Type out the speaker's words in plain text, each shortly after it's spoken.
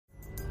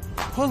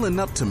Pulling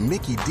up to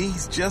Mickey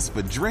D's just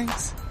for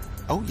drinks?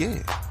 Oh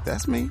yeah,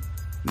 that's me.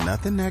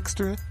 Nothing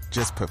extra,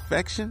 just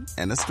perfection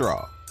and a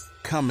straw.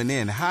 Coming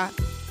in hot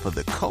for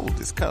the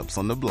coldest cups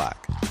on the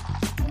block.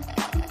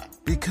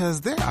 Because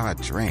there are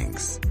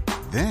drinks.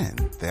 Then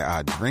there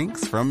are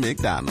drinks from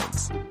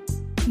McDonald's.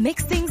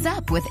 Mix things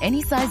up with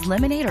any size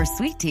lemonade or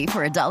sweet tea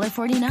for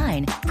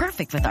 $1.49.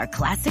 Perfect with our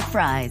classic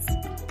fries.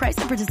 Price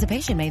and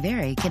participation may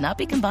vary. Cannot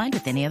be combined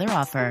with any other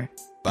offer.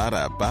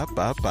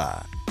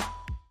 Ba-da-ba-ba-ba.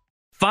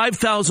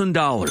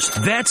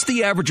 $5,000. That's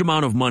the average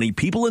amount of money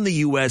people in the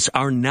U.S.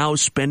 are now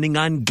spending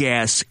on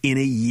gas in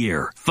a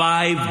year.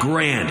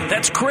 $5,000.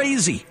 That's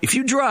crazy. If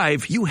you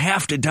drive, you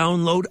have to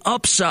download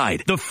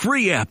Upside, the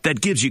free app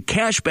that gives you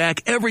cash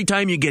back every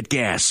time you get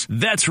gas.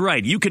 That's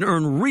right. You can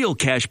earn real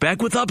cash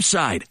back with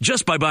Upside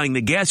just by buying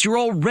the gas you're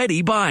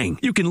already buying.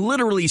 You can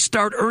literally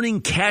start earning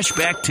cash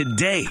back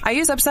today. I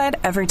use Upside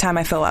every time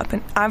I fill up,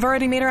 and I've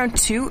already made around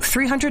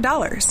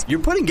 $300. You're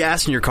putting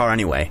gas in your car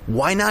anyway.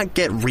 Why not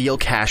get real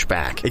cash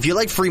back? If you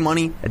like free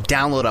money,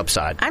 download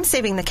Upside. I'm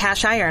saving the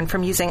cash I earn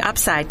from using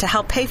Upside to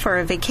help pay for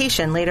a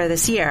vacation later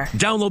this year.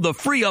 Download the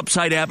free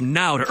Upside app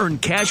now to earn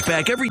cash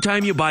back every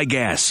time you buy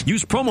gas.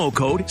 Use promo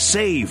code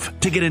SAVE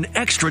to get an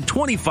extra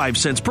 25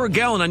 cents per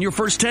gallon on your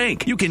first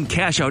tank. You can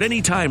cash out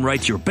anytime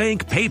right to your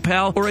bank,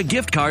 PayPal, or a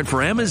gift card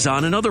for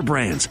Amazon and other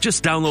brands.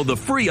 Just download the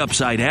free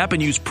Upside app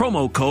and use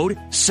promo code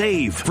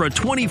SAVE for a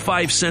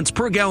 25 cents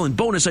per gallon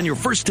bonus on your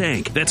first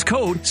tank. That's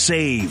code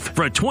SAVE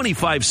for a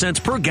 25 cents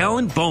per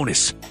gallon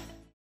bonus.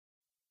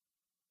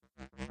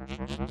 It's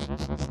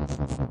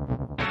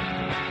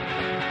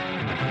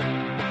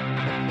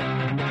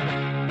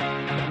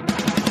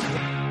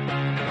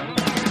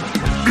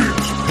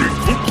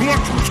Bigfoot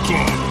Collectors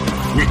Club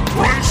with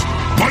Bryce,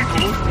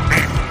 Michael,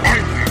 and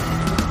Riley.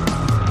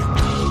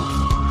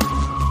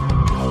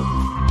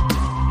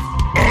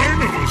 I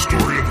know a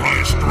story of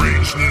high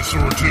strangeness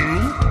or two.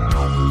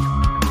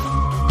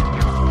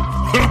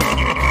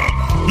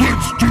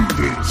 Let's do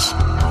this.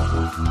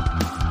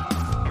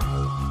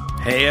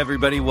 Hey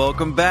everybody,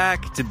 welcome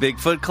back to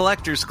Bigfoot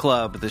Collectors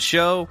Club, the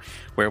show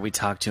where we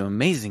talk to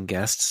amazing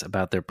guests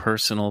about their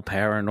personal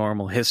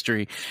paranormal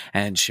history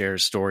and share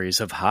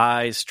stories of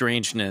high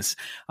strangeness.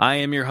 I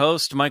am your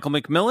host, Michael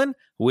McMillan.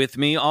 With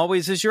me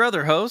always is your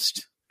other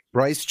host,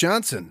 Bryce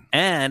Johnson.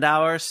 And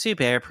our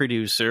super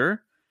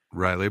producer,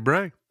 Riley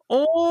Bray.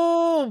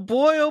 Oh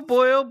boy, oh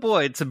boy, oh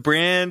boy. It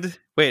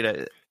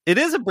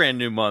is a brand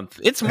new month.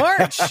 It's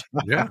March.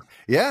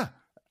 Yeah.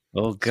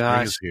 Oh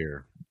gosh. Spring is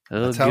here.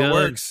 Oh, that's how it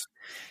works.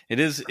 It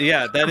is,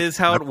 yeah, that is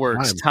how it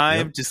works.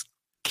 Time just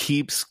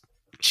keeps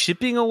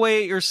chipping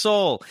away at your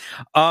soul.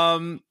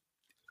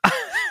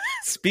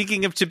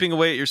 Speaking of chipping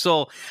away at your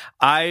soul,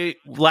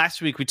 last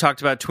week we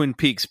talked about Twin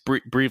Peaks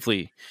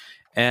briefly,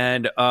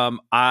 and I'm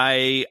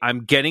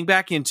getting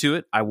back into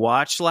it. I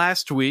watched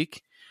last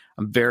week.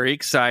 I'm very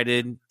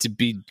excited to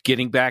be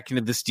getting back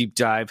into this deep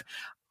dive.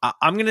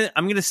 I'm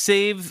gonna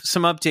save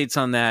some updates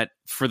on that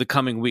for the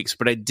coming weeks,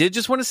 but I did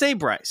just want to say,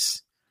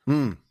 Bryce,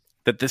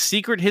 that the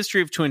Secret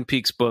History of Twin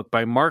Peaks book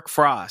by Mark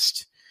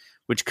Frost,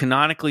 which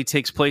canonically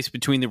takes place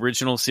between the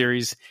original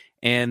series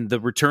and the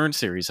Return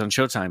series on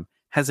Showtime,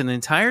 has an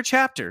entire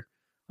chapter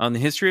on the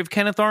history of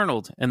Kenneth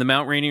Arnold and the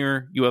Mount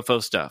Rainier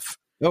UFO stuff.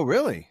 Oh,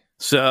 really?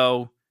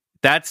 So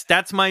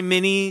that's my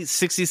mini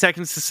 60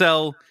 seconds to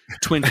sell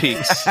Twin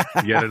Peaks.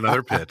 Yet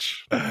another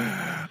pitch.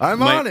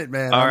 I'm on it,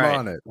 man. I'm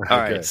on it. All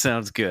right.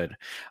 Sounds good.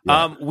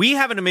 Yeah. We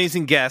have an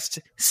amazing guest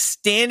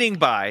standing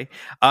by.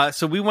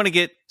 So we want to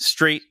get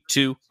straight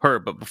to her.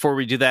 But before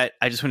we do that,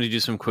 I just want to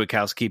do some quick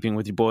housekeeping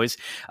with you boys.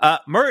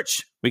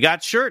 Merch. We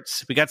got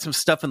shirts. We got some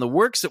stuff in the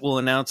works that we'll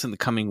announce in the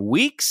coming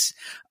weeks.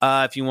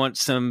 If you want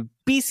some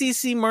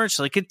BCC merch,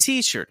 like a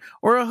t-shirt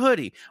or a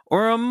hoodie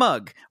or a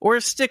mug or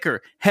a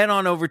sticker, head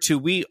on over to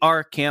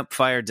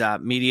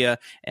wearecampfire.media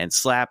and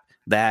slap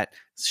that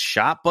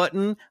shop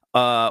button.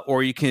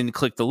 Or you can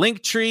click the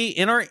link tree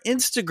in our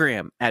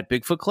Instagram at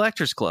Bigfoot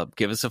Collectors Club.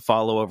 Give us a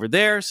follow over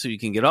there so you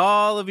can get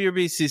all of your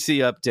BCC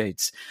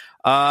updates.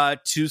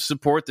 To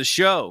support the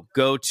show,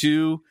 go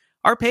to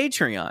our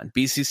Patreon,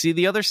 BCC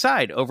The Other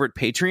Side, over at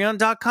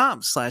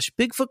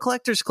patreon.com/Bigfoot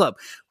Collectors Club,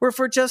 where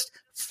for just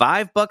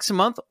 $5 a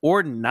month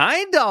or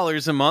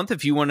 $9 a month,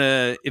 if you want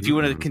to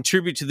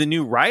contribute to the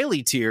new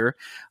Riley tier,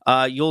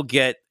 you'll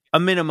get a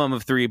minimum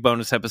of 3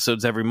 bonus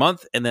episodes every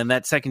month. And then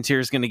that second tier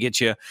is going to get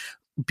you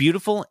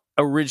beautiful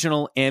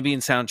original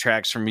ambient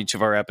soundtracks from each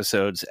of our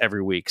episodes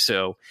every week.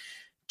 So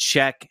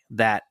check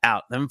that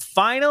out. Then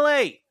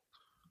finally,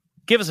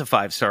 give us a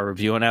 5-star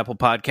review on Apple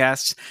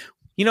Podcasts.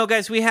 You know,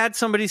 guys, we had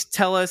somebody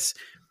tell us,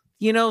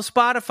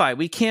 Spotify,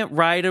 we can't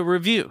write a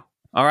review.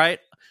 All right.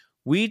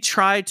 We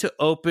tried to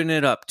open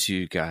it up to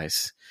you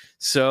guys.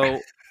 So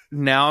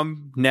now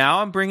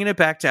I'm bringing it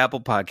back to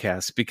Apple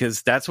Podcasts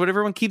because that's what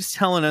everyone keeps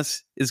telling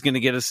us is going to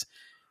get us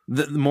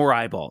the more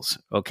eyeballs.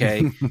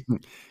 Okay.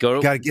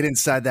 Got to get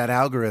inside that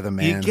algorithm,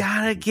 man. You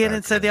got to get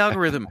inside the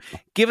algorithm.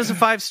 Give us a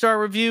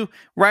 5-star review.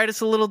 Write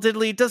us a little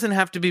diddly. It doesn't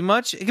have to be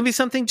much. It can be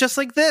something just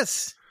like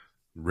this.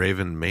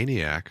 Raven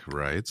Maniac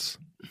writes,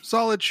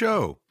 solid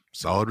show,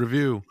 solid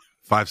review.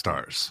 5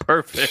 stars.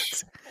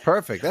 Perfect.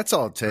 Perfect. That's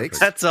all it takes.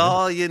 That's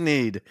all you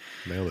need.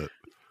 Nailed it.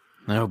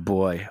 Oh,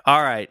 boy.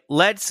 All right.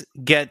 Let's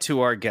get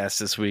to our guest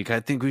this week. I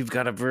think we've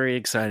got a very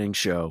exciting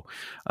show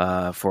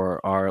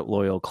for our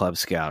loyal Club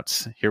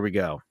Scouts. Here we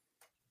go.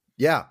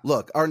 Yeah,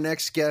 look, our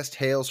next guest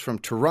hails from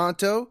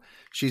Toronto.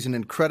 She's an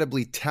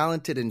incredibly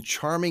talented and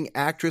charming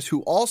actress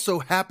who also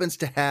happens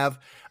to have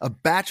a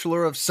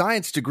Bachelor of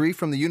Science degree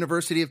from the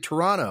University of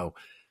Toronto.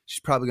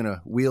 She's probably going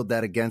to wield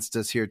that against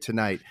us here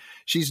tonight.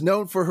 She's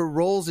known for her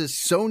roles as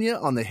Sonia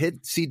on the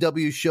hit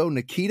CW show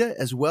Nikita,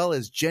 as well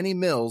as Jenny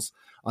Mills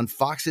on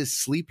Fox's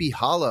Sleepy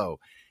Hollow,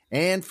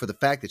 and for the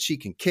fact that she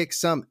can kick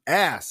some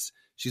ass.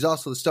 She's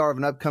also the star of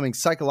an upcoming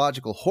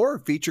psychological horror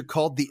feature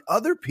called The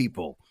Other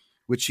People,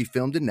 which she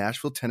filmed in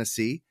Nashville,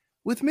 Tennessee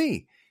with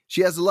me.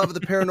 She has a love of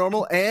the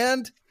paranormal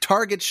and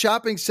Target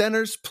shopping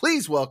centers.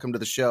 Please welcome to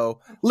the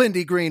show,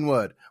 Lyndie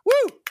Greenwood. Woo!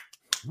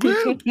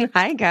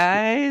 Hi,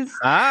 guys.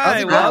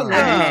 Hi, welcome.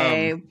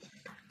 Hey.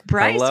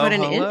 Bryce, Hello, what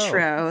an hello.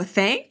 intro.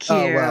 Thank you.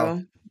 Oh,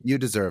 well, you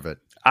deserve it.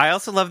 I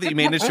also love that you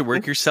managed to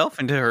work yourself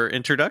into her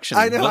introduction.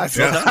 I know.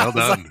 Well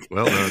done.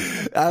 Well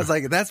done. I was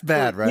like, that's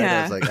bad, right? Yeah.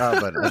 I was like,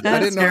 oh, but I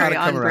That's didn't know how very to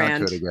come on around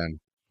brand. to it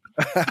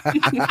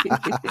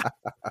again.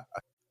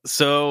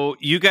 So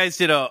you guys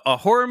did a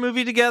horror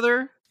movie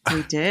together?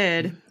 We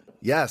did.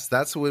 Yes,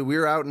 that's what we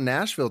were out in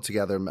Nashville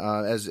together.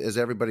 As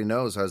everybody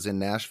knows, I was in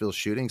Nashville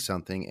shooting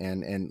something,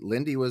 and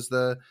Lyndie was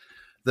the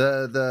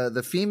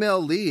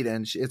female lead,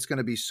 and it's going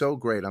to be so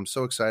great. I'm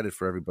so excited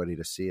for everybody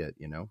to see it.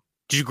 You know,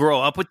 Did you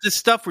grow up with this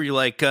stuff? Were you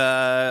like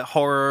a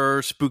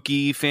horror,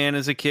 spooky fan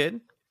as a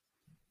kid?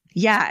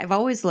 Yeah, I've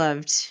always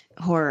loved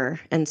horror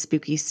and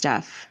spooky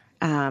stuff.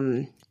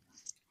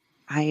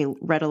 I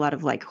read a lot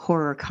of like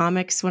horror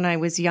comics when I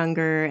was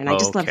younger, and I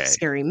just loved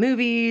scary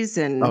movies.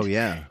 And oh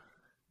yeah.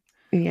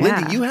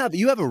 Lyndie,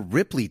 you have a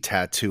Ripley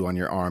tattoo on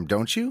your arm,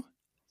 don't you?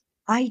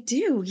 I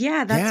do.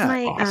 Yeah, that's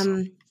my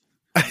awesome.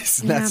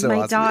 That's so my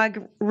awesome.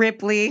 dog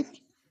Ripley,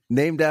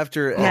 named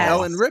after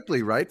Ellen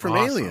Ripley, right, from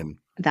Alien.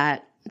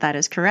 That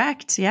is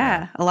correct.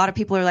 Yeah. A lot of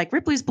people are like,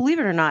 Ripley's Believe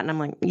It or Not. And I'm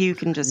like, you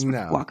can just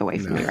walk away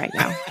from me right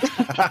now.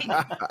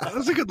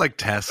 That's a good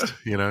test,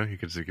 you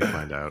could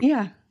find out.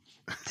 Yeah.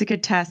 It's a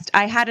good test.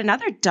 I had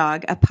another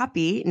dog, a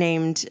puppy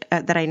named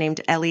that I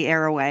named Ellie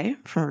Arroway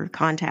for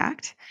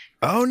Contact.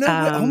 Oh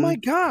no! Oh my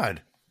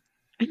God!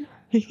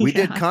 We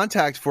did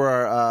Contact for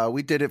our.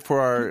 We did it for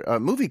our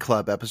movie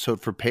club episode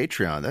for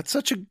Patreon. That's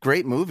such a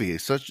great movie.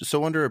 So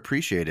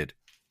underappreciated.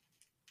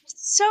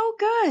 So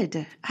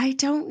good. I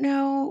don't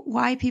know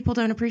why people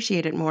don't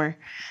appreciate it more.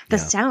 The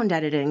sound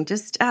editing,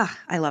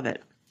 I love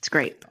it. It's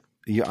great.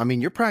 Yeah, I mean,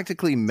 you're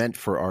practically meant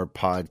for our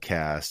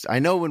podcast. I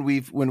know when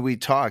we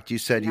talked, you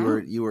said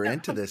you were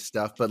into this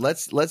stuff, but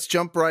let's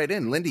jump right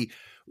in. Lyndie,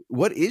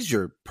 what is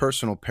your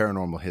personal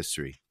paranormal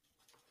history?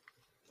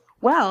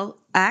 Well,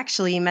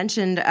 actually, you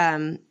mentioned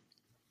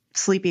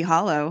Sleepy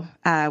Hollow.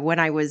 When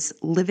I was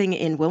living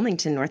in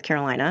Wilmington, North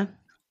Carolina,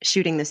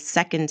 shooting the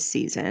second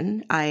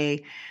season,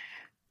 I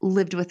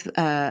lived with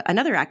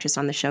another actress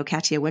on the show,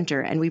 Katya Winter,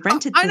 and we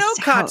rented this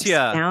house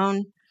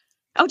down.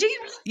 Oh, do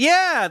you?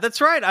 Yeah,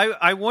 that's right.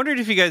 I wondered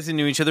if you guys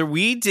knew each other.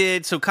 We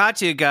did. So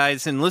Katya,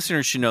 guys, and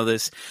listeners should know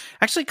this.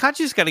 Actually,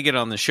 Katya's got to get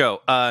on the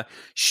show.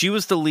 She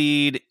was the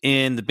lead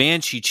in the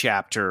Banshee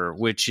chapter,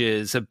 which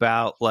is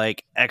about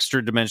like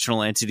extra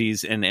dimensional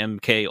entities and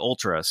MK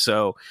Ultra.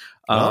 So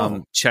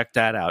check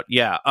that out.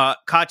 Yeah.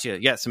 Katya,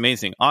 yes,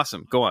 amazing.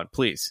 Awesome. Go on,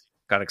 please.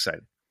 Got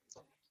excited.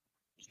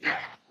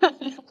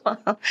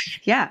 Well,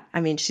 yeah, I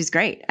mean, she's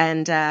great.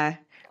 And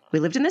we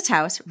lived in this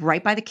house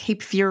right by the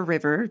Cape Fear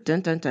River.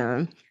 Dun, dun,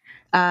 dun.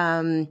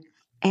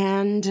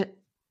 And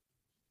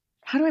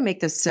how do I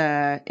make this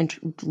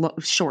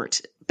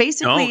short?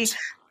 Basically,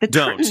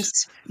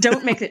 curtains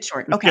don't make it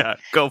short. Okay. Yeah,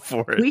 go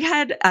for it. We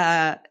had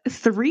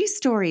 3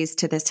 stories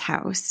to this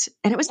house,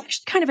 and it was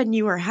actually kind of a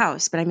newer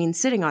house, but I mean,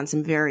 sitting on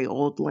some very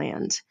old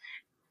land.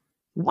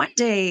 One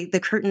day, the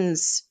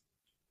curtains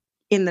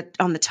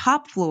on the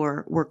top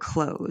floor were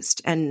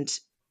closed, and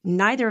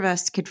neither of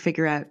us could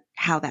figure out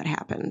how that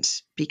happened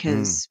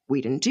because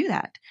we didn't do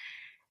that.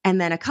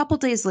 And then a couple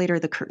days later,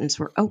 the curtains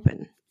were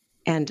open,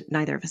 and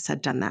neither of us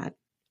had done that.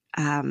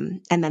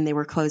 And then they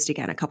were closed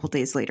again a couple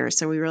days later.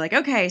 So we were like,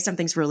 okay,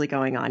 something's really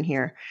going on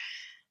here.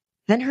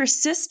 Then her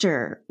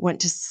sister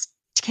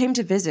came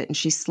to visit, and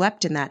she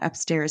slept in that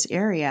upstairs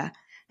area.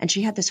 And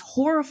she had this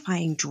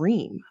horrifying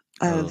dream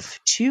of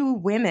 2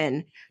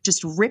 women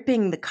just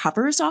ripping the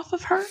covers off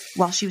of her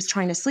while she was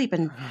trying to sleep.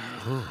 And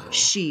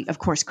she, of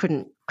course,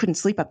 couldn't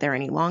sleep up there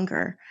any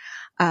longer.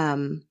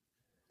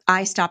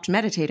 I stopped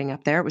meditating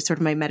up there. It was sort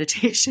of my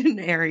meditation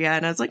area.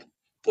 And I was like,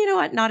 you know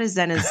what? Not as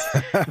zen as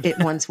it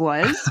once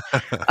was.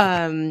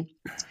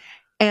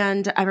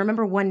 And I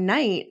remember one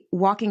night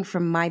walking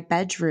from my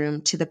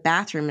bedroom to the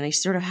bathroom, and I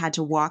sort of had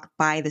to walk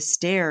by the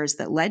stairs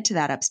that led to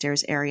that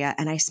upstairs area,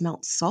 and I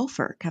smelled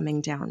sulfur coming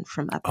down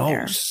from up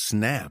there. Oh,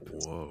 snap.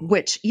 Whoa.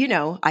 Which,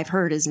 I've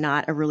heard is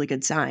not a really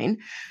good sign.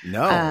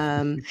 No.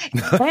 And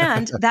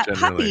that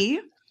puppy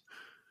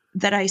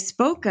that I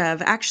spoke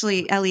of,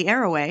 actually, Ellie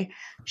Arroway,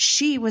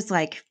 she was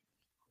like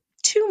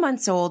 2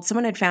 months old.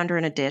 Someone had found her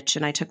in a ditch,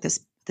 and I took this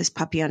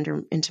puppy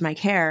into my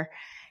care.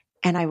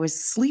 And I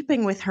was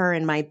sleeping with her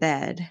in my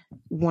bed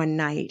one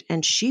night,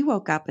 and she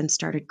woke up and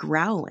started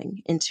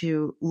growling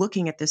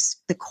looking at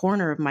the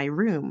corner of my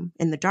room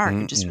in the dark,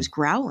 and just was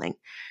growling.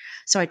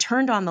 So I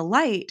turned on the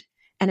light,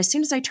 and as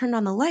soon as I turned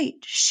on the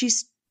light,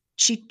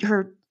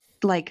 her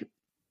like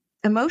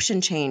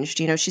emotion changed.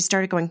 She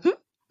started going,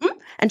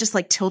 and just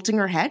like tilting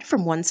her head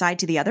from one side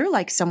to the other,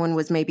 like someone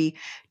was maybe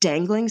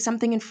dangling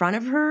something in front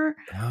of her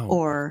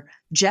or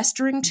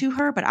gesturing to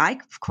her. But I,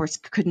 of course,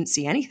 couldn't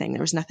see anything.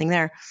 There was nothing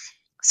there.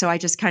 So I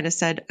just kind of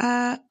said,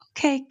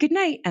 okay, good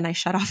night. And I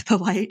shut off the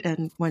light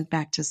and went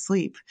back to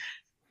sleep.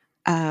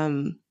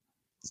 So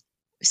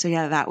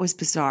yeah, that was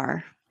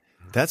bizarre.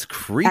 That's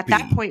creepy. At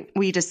that point,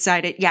 we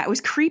decided, it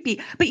was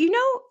creepy. But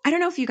I don't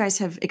know if you guys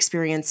have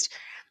experienced,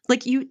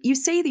 like you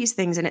say these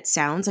things and it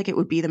sounds like it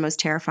would be the most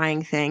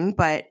terrifying thing.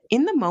 But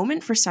in the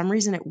moment, for some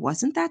reason, it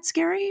wasn't that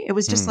scary. It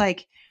was just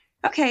like,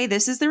 okay,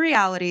 this is the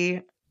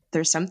reality.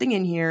 There's something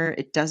in here.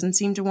 It doesn't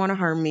seem to want to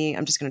harm me.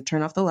 I'm just going to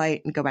turn off the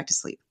light and go back to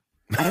sleep.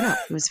 I don't know.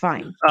 It was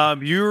fine.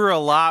 You're a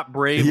lot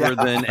braver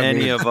than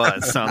any of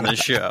us on the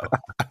show.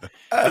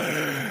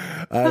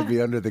 I'd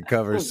be under the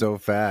covers so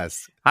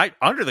fast.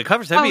 Under the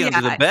covers? I'd be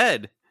under the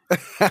bed.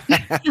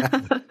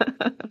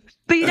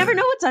 But you never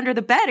know what's under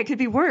the bed. It could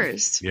be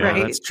worse. Yeah,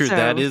 right? That's true. So,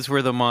 that is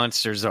where the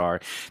monsters are.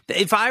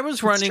 If I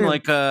was running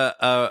like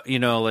a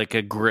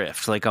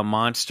grift, like a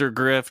monster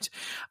grift,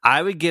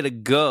 I would get a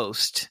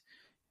ghost.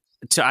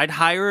 I'd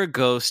hire a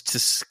ghost to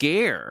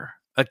scare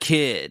a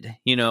kid,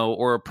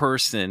 or a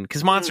person,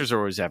 because monsters are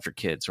always after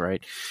kids,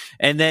 right?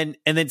 And then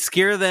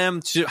scare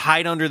them to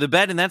hide under the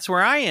bed, and that's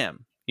where I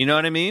am. You know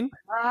what I mean?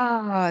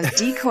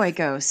 Decoy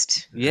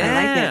ghost. Yeah.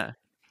 I like it.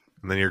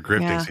 And then you're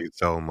grifting, so you'd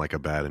sell them like a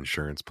bad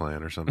insurance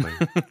plan or something.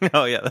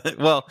 Oh yeah,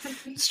 well,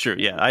 it's true.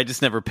 Yeah, I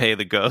just never pay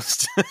the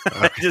ghost.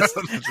 I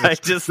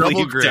just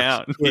leave grift.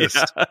 Down. Yeah.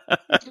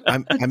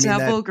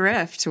 Double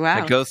grift. Wow.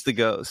 I ghost the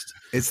ghost.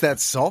 It's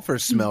that sulfur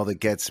smell that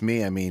gets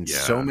me. I mean,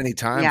 so many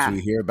times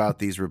we hear about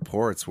these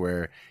reports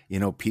where,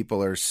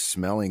 people are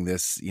smelling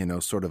this,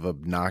 sort of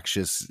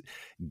obnoxious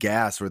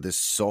gas or this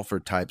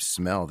sulfur type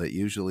smell that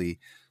usually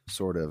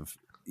sort of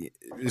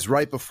is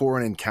right before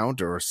an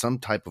encounter or some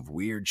type of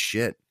weird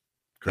shit.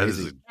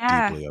 Crazy.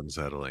 That is deeply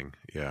unsettling.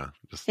 Yeah.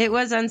 It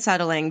was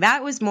unsettling.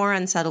 That was more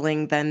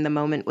unsettling than the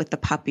moment with the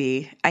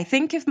puppy. I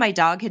think if my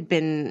dog had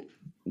been,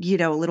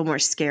 a little more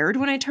scared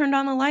when I turned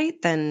on the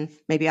light, then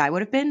maybe I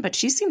would have been, but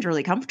she seemed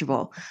really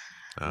comfortable.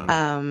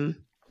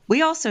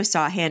 We also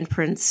saw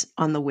handprints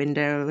on the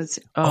windows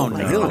on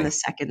the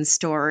second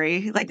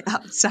story, like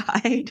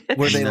outside.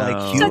 Were they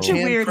like huge such a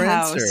weird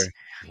house?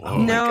 Whoa,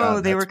 no,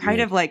 God, they were kind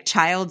of like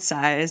child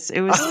size.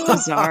 It was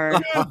bizarre.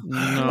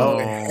 No. Oh,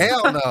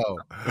 hell no.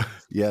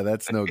 Yeah,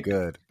 that's no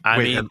good. I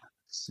mean,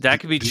 that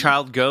could be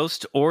child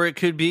ghost, or it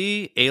could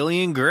be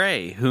alien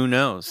gray. Who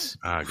knows?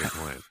 Good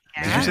point.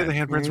 Did you say the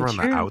handprints were on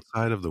the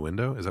outside of the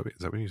window? Is that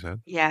what you said?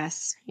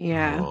 Yes.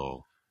 Yeah.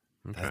 Oh,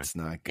 okay. That's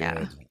not good.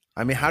 Yeah.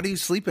 I mean, how do you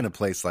sleep in a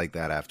place like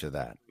that after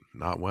that?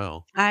 Not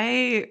well.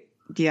 I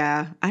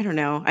don't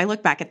know. I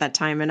look back at that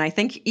time and I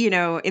think,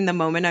 in the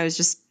moment I was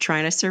just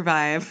trying to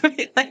survive.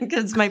 Like,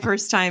 it's my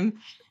first time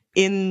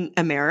in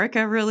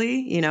America,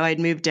 really. I'd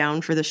moved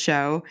down for the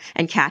show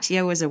and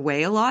Katya was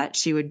away a lot.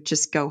 She would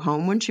just go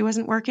home when she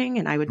wasn't working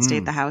and I would stay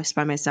at the house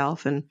by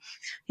myself. And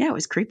it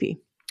was creepy.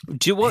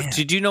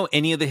 Did you know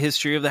any of the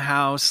history of the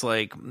house,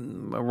 like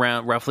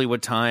around roughly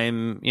what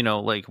time,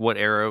 like what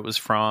era it was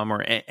from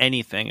or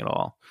anything at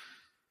all?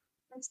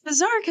 It's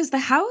bizarre because the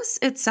house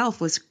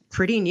itself was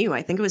pretty new.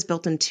 I think it was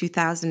built in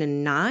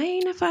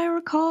 2009, if I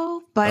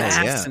recall. But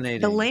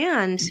the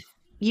land,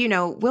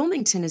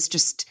 Wilmington is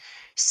just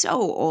so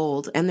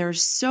old and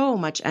there's so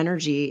much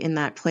energy in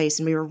that place.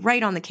 And we were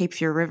right on the Cape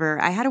Fear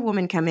River. I had a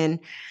woman come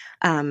in.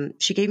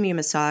 She gave me a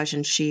massage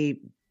and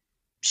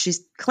she's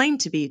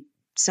claimed to be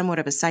somewhat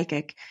of a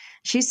psychic.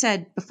 She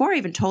said, before I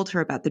even told her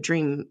about the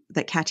dream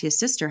that Katya's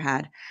sister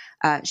had,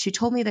 she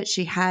told me that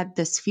she had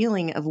this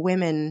feeling of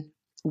women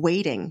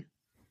waiting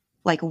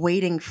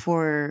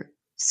for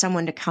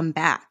someone to come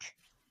back.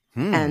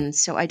 And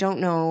so I don't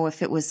know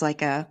if it was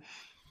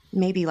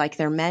maybe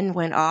their men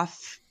went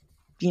off,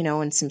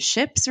 in some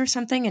ships or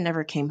something and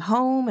never came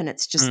home. And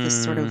it's just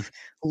this sort of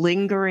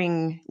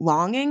lingering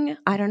longing.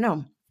 I don't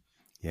know.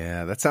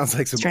 Yeah, that sounds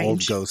like some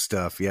old ghost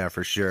stuff. Yeah,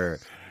 for sure.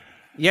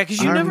 Yeah,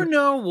 because you never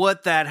know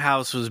what that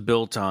house was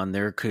built on.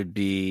 There could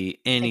be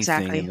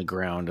anything in the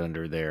ground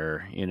under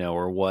there,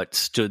 or what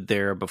stood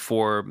there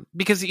before.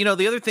 Because, the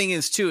other thing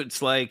is, too,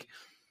 it's like,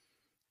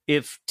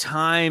 if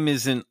time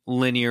isn't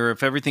linear,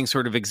 if everything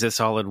sort of exists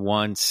all at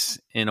once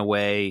in a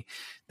way,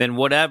 then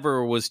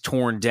whatever was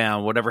torn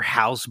down, whatever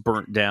house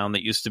burnt down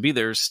that used to be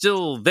there is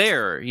still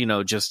there,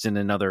 just in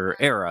another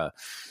era.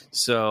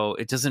 So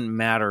it doesn't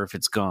matter if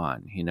it's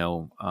gone,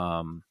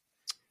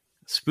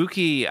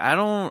 spooky. I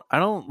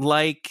don't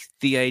like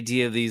the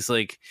idea of these,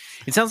 like,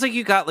 it sounds like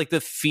you got like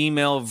the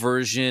female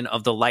version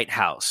of the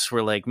lighthouse,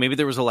 where like maybe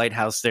there was a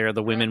lighthouse there,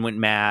 the women went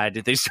mad,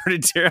 they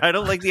started tearing. I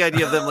don't like the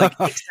idea of them like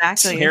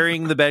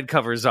tearing the bed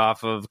covers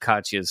off of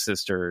Katya's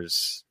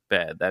sister's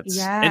bed.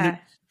 And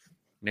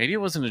maybe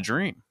it wasn't a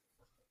dream.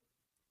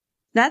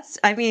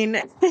 I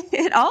mean,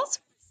 it all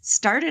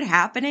started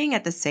happening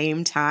at the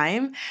same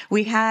time.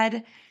 We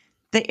had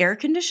the air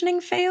conditioning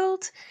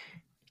failed.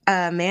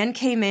 A man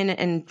came in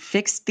and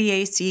fixed the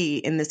AC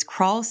in this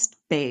crawl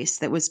space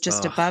that was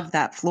just above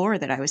that floor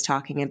that I was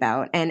talking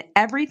about. And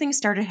everything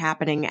started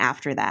happening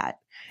after that.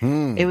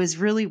 It was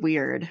really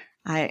weird.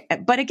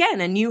 But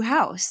again, a new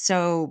house.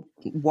 So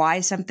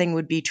why something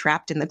would be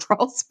trapped in the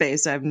crawl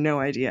space, I have no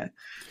idea.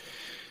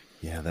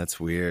 Yeah, that's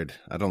weird.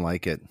 I don't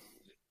like it.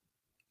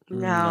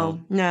 No.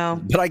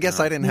 But I guess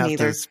I didn't have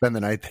to spend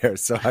the night there.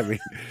 So I mean,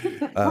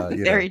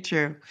 very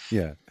true.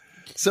 Yeah.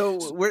 So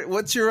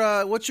what's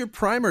your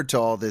primer to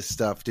all this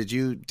stuff? Did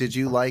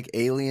you like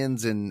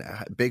aliens and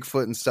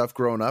Bigfoot and stuff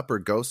growing up, or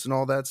ghosts and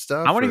all that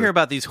stuff? I want to hear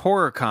about these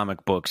horror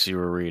comic books you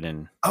were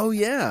reading. Oh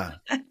yeah.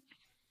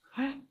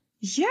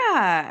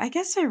 Yeah, I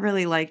guess I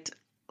really liked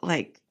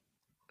like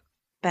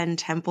Ben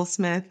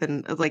Templesmith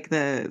and like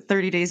the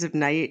 30 Days of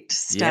Night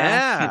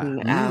stuff.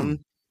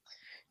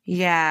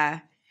 Yeah.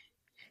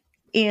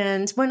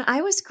 And when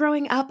I was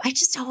growing up, I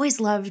just always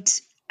loved,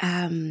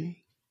 the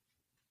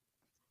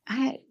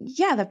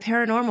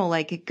paranormal,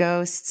 like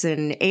ghosts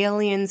and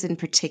aliens in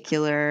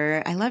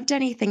particular. I loved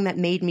anything that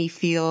made me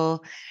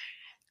feel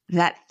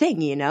that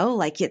thing,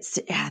 like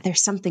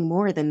there's something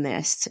more than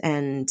this.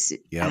 And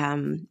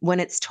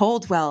when it's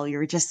told well,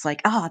 you're just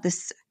like,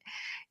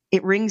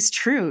 it rings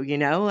true,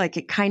 like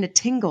it kind of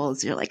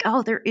tingles. You're like,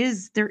 oh, there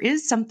is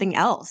something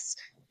else.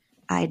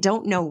 I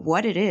don't know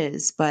what it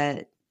is,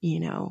 but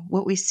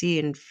what we see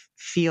and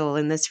feel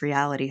in this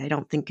reality, I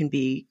don't think can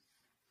be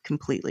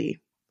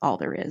completely all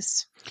there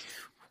is.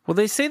 Well,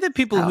 they say that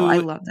people I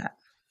love that.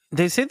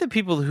 They say that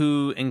people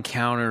who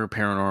encounter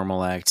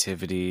paranormal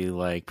activity,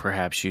 like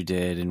perhaps you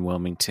did in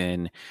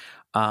Wilmington,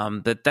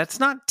 that's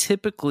not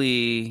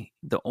typically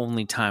the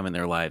only time in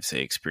their lives they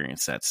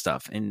experience that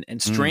stuff. And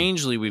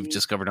strangely, we've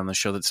discovered on the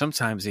show that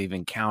sometimes they've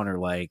encountered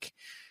like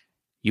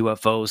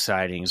UFO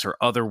sightings or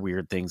other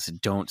weird things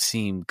that don't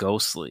seem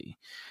ghostly.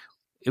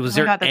 You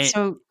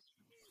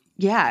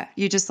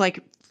just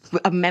like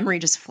a memory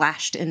just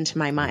flashed into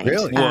my mind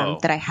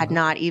that I had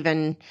not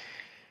even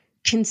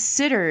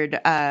considered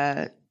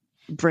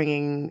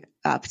bringing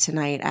up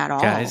tonight at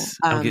all. Guys,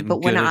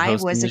 but when I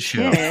was a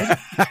kid,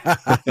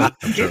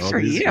 good for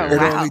you.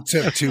 It only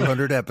took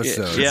 200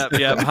 episodes. Yep,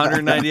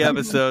 190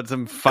 episodes.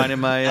 I'm finding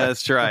my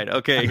stride.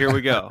 Okay, here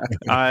we go.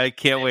 I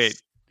can't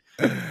wait.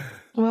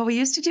 Well, we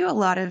used to do a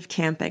lot of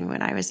camping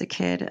when I was a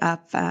kid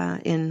up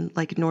in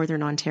like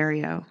northern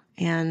Ontario.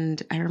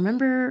 And I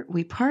remember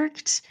we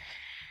parked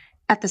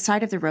at the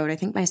side of the road. I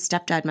think my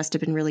stepdad must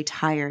have been really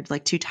tired,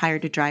 like too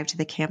tired to drive to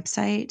the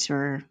campsite,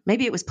 or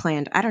maybe it was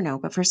planned. I don't know.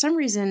 But for some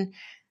reason,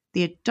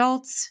 the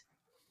adults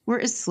were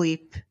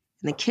asleep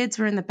and the kids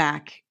were in the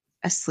back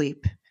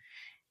asleep.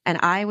 And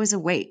I was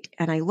awake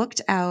and I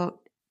looked out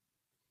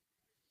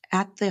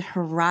at the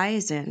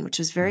horizon, which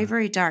was very,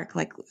 very dark,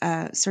 like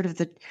sort of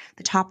the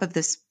top of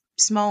this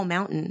small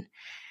mountain.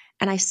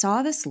 And I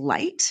saw this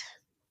light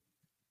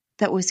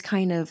that was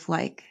kind of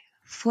like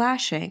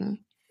flashing.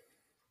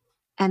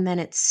 And then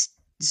it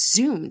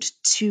zoomed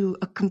to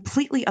a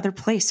completely other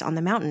place on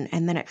the mountain.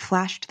 And then it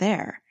flashed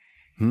there.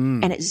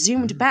 And it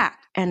zoomed back.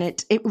 And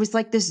it was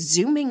like this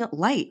zooming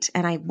light.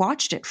 And I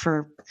watched it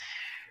for,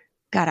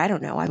 God, I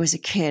don't know. I was a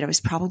kid. I was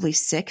probably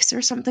 6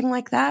 or something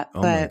like that.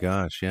 Oh my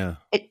gosh, yeah.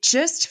 It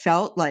just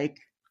felt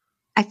like,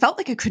 I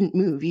I couldn't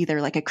move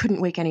either. Like I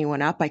couldn't wake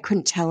anyone up. I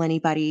couldn't tell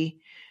anybody.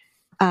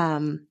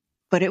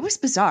 But it was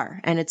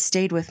bizarre. And it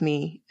stayed with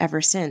me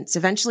ever since.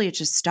 Eventually it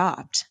just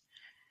stopped.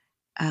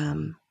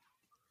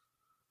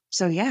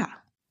 So yeah.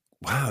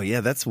 Wow.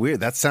 Yeah, that's weird.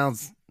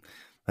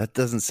 That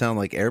doesn't sound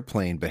like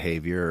airplane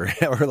behavior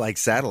or like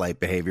satellite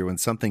behavior when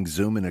something's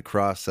zooming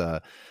across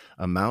a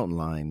mountain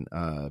line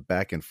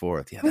back and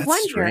forth. Yeah,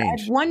 that's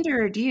strange. I've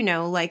wondered,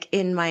 like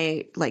in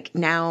my, like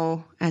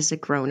now as a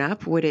grown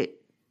up, would it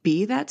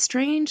be that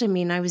strange? I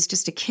mean, I was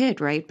just a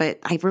kid, right? But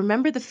I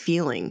remember the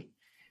feeling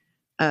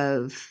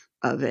of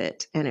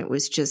it. And it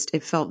was just,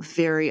 it felt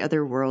very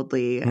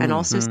otherworldly and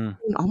also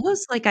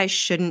almost like I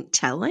shouldn't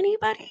tell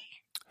anybody.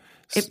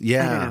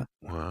 Wow.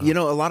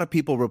 A lot of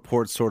people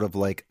report sort of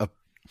like a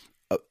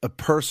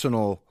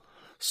personal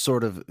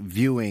sort of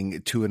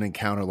viewing to an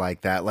encounter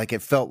like that. Like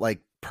it felt like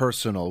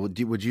personal.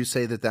 Would you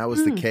say that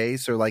was the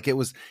case, or like it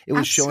was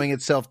showing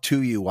itself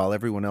to you while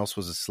everyone else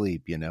was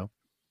asleep?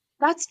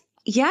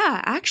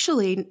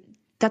 Actually,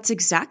 that's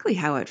exactly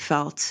how it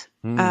felt.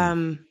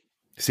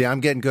 See,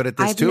 I'm getting good at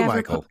this too,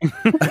 Michael.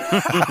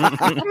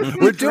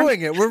 We're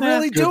doing it. We're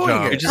really doing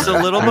it. You're just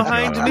a little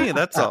behind me.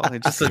 That's all.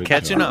 It's just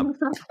catching up.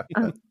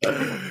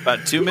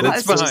 About 2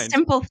 minutes behind. It's a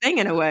simple thing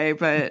in a way,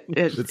 but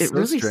it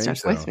really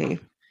stuck with me.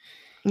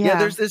 Yeah,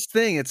 there's this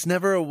thing. It's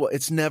never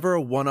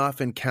a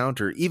one-off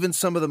encounter. Even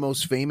some of the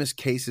most famous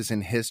cases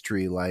in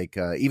history, like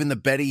even the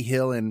Betty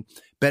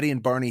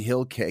and Barney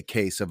Hill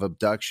case of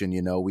abduction.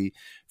 We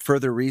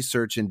further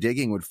research and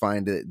digging would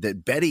find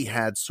that Betty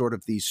had sort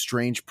of these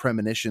strange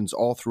premonitions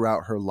all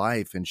throughout her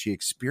life, and she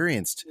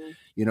experienced,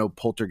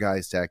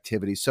 poltergeist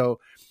activity. So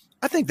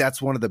I think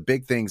that's one of the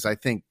big things. I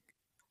think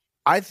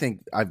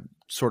I've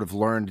sort of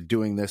learned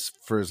doing this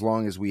for as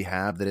long as we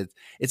have, that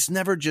it's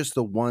never just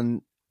the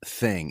one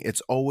thing.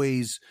 It's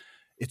always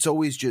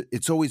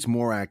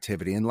more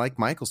activity. And like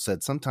Michael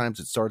said, sometimes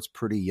it starts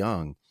pretty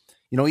young.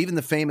 Even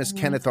the famous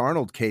Kenneth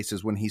Arnold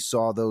cases, when he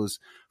saw those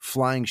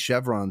flying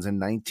chevrons in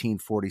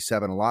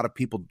 1947, a lot of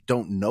people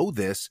don't know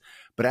this,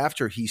 but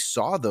after he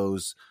saw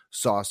those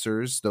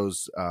saucers,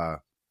 those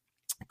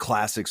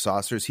classic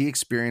saucers, he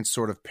experienced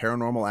sort of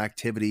paranormal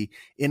activity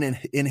in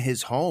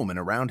his home and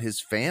around his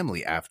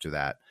family after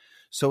that.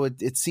 So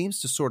it seems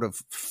to sort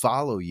of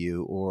follow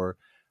you, or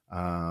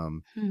I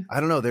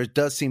don't know. There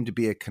does seem to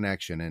be a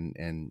connection,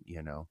 and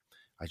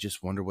I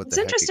just wonder what it's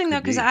the heck interesting it though,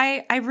 could because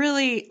be. I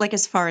really like,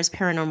 as far as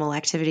paranormal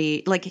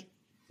activity, like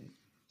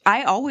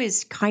I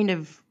always kind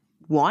of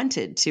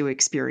wanted to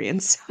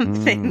experience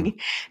something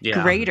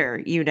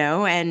greater,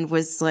 and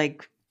was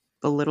like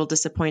a little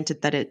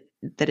disappointed that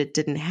it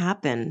didn't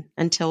happen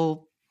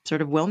until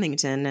sort of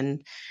Wilmington,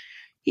 and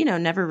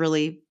never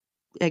really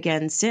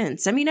again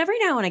since. I mean, every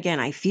now and again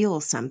I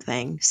feel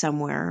something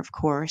somewhere, of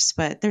course,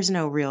 but there's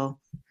no real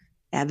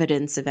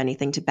evidence of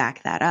anything to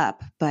back that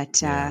up. But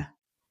so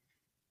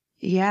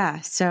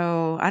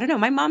I don't know.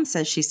 My mom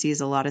says she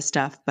sees a lot of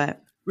stuff,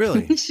 but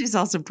really, she's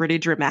also pretty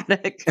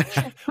dramatic.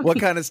 What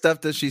kind of stuff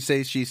does she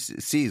say she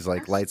sees?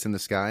 Like lights in the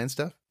sky and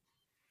stuff?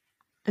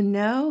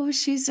 No,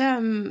 she's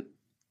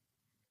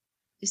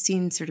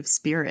seen sort of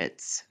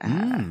spirits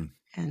and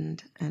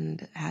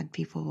had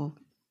people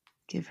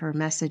give her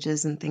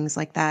messages and things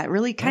like that.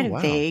 Really kind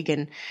of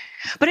vague,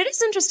 but it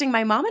is interesting.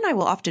 My mom and I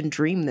will often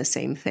dream the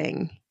same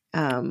thing.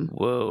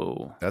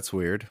 Whoa, that's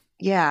weird.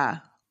 Yeah.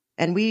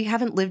 And we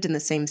haven't lived in the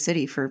same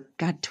city for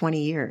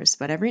 20 years,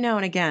 but every now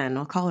and again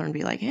I'll call her and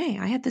be like, "Hey,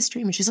 I had this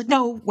dream." And she's like,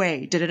 "No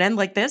way. Did it end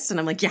like this?" And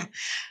I'm like, "Yeah."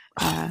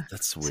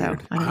 That's weird.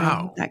 So I don't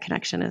know what that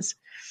connection is.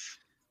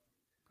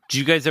 Do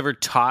you guys ever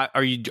talk?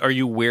 Are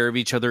you aware of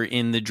each other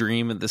in the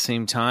dream at the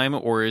same time,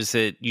 or is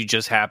it you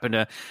just happen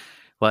to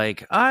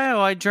like,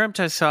 I dreamt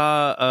I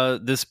saw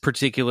this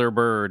particular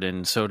bird,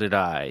 and so did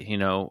I.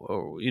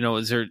 Or,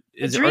 are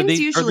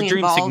the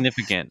dreams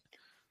significant?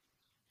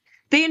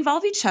 They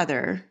involve each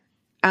other,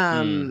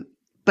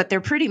 but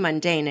they're pretty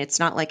mundane. It's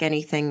not like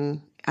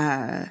anything,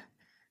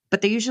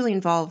 but they usually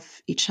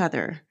involve each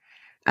other.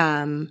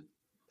 I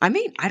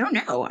mean, I don't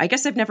know. I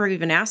guess I've never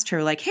even asked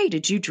her, like, "Hey,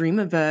 did you dream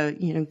of a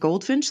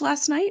goldfinch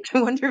last night?"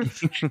 I wonder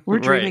if we're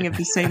dreaming of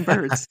the same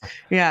birds.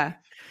 Yeah,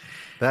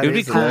 that would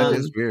be cool. That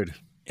is weird.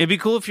 It'd be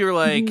cool if you were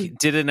like,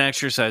 did an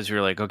exercise.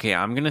 You're like, okay,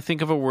 I'm going to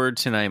think of a word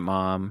tonight,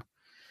 Mom.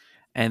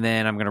 And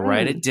then I'm going to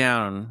write it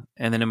down.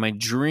 And then in my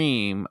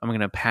dream, I'm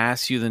going to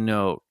pass you the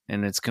note.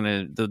 And it's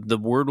going to, the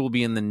word will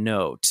be in the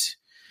note.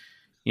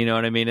 You know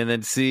what I mean? And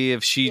then see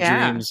if she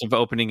dreams of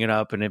opening it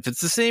up. And if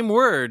it's the same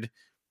word,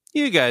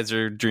 you guys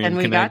are dream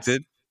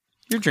connected.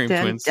 You're dream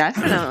twins.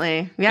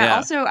 Definitely. Yeah.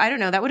 Also, I don't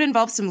know. That would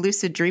involve some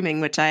lucid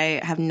dreaming, which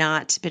I have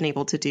not been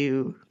able to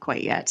do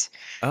quite yet.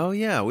 Oh,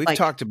 yeah. We've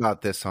talked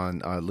about this on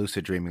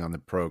lucid dreaming on the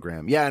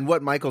program. Yeah. And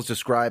what Michael's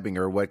describing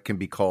are what can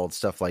be called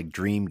stuff like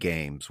dream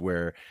games,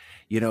 where,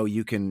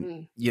 you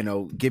can,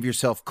 give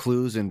yourself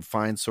clues and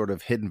find sort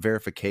of hidden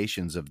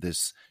verifications of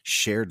this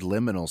shared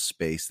liminal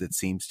space that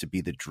seems to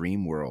be the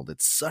dream world.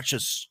 It's such a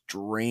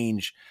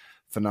strange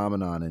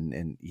phenomenon.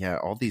 And yeah,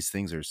 all these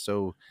things are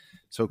so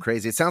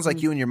crazy. It sounds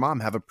like you and your mom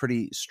have a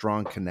pretty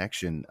strong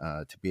connection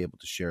to be able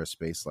to share a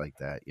space like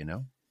that,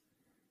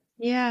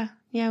 Yeah,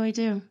 we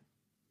do.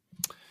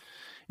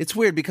 It's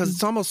weird because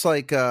it's almost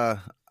like I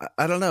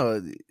don't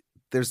know.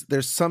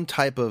 There's some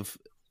type of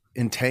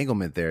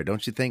entanglement there,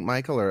 don't you think,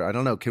 Michael? Or I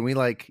don't know. Can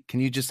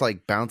you just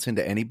bounce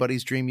into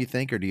anybody's dream, you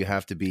think, or do you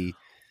have to be?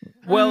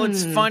 Well,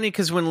 it's funny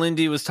because when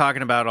Lyndie was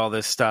talking about all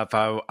this stuff,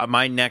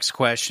 my next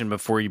question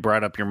before you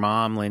brought up your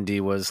mom,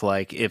 Lyndie, was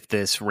like, if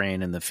this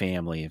ran in the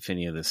family, if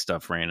any of this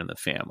stuff ran in the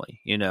family,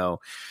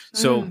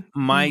 So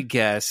my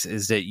guess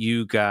is that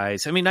you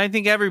guys, I mean, I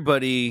think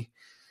everybody,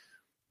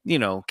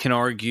 can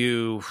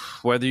argue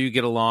whether you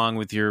get along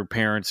with your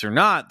parents or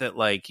not, that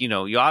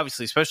you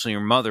obviously, especially your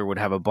mother, would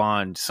have a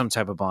bond, some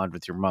type of bond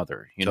with your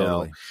mother,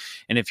 Totally.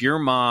 And if your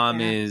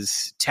mom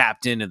is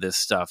tapped into this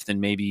stuff, then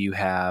maybe you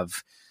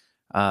have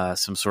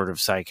some sort of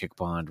psychic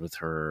bond with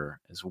her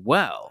as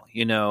well,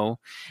 and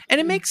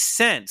it makes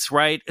sense,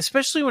 right?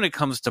 Especially when it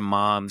comes to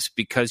moms,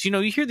 because, you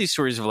hear these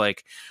stories of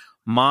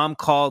mom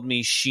called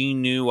me, she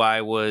knew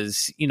I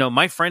was,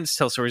 my friends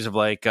tell stories of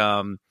like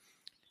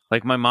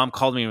my mom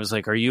called me and was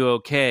like, "Are you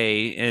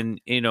okay?" And,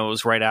 it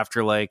was right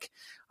after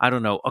I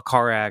don't know, a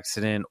car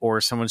accident, or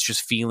someone's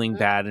just feeling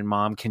bad and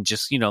mom can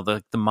just,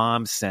 the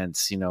mom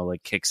sense,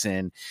 like kicks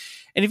in.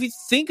 And if you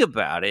think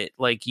about it,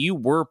 like you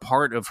were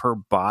part of her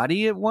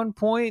body at one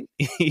point,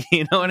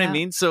 you know what I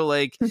mean? So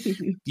like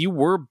you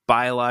were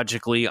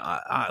biologically,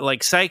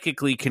 like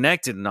psychically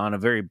connected and on a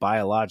very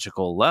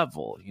biological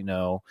level,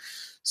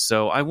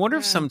 So I wonder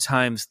if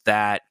sometimes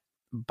that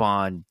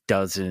bond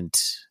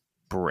doesn't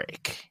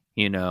break,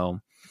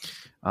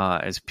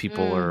 as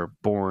people are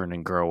born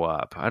and grow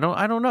up. I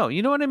don't know.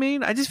 You know what I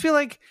mean? I just feel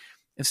like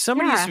if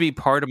somebody used to be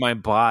part of my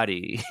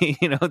body,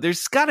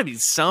 there's got to be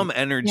some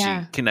energy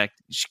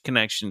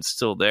connection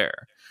still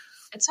there.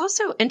 It's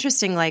also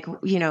interesting, like,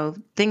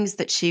 things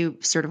that she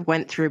sort of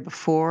went through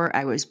before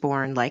I was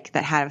born, like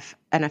that have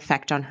an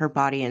effect on her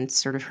body and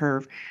sort of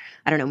her,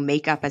 I don't know,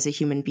 makeup as a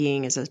human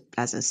being, as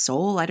a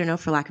soul. I don't know,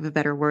 for lack of a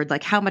better word.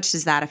 Like, how much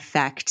does that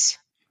affect?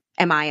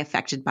 Am I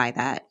affected by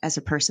that as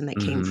a person that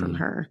came from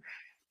her?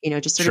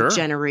 Just sort of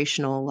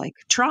generational, like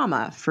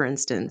trauma, for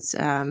instance.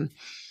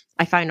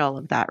 I find all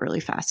of that really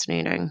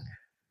fascinating.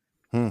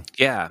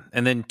 Yeah.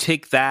 And then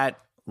take that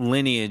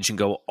lineage and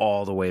go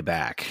all the way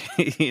back.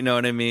 You know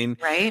what I mean?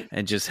 Right.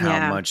 And just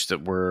how much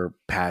that we're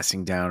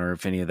passing down, or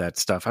if any of that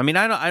stuff. I mean,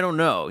 I don't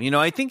know.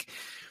 I think,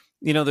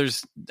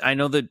 I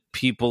know that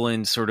people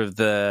in sort of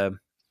the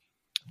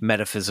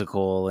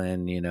metaphysical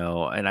and,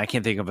 and I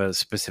can't think of a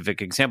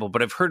specific example,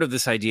 but I've heard of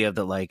this idea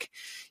that like,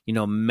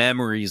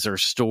 memories are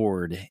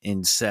stored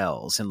in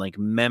cells and like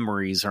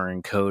memories are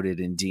encoded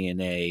in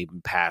DNA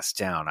and passed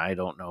down. I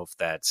don't know if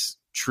that's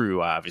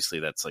true. Obviously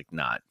that's like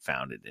not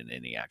founded in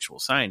any actual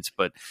science,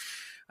 but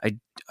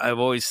I've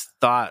always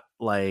thought,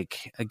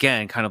 like,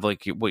 again, kind of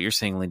like what you're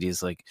saying, Lyndie,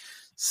 is like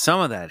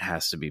some of that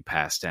has to be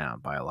passed down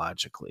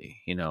biologically.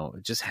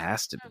 It just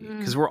has to be,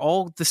 because we're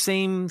all the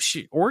same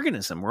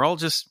organism. We're all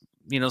just,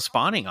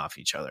 spawning off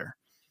each other.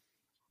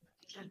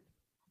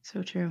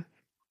 So true.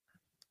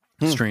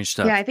 Strange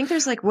stuff. Yeah, I think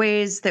there's like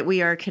ways that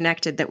we are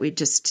connected that we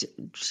just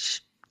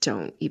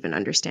don't even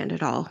understand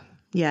at all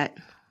yet.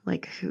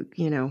 Like,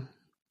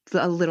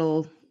 a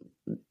little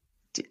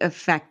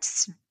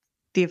effects,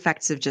 the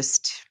effects of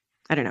just,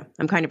 I don't know.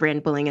 I'm kind of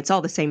rambling. It's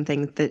all the same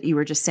thing that you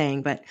were just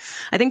saying, but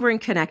I think we're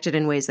connected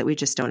in ways that we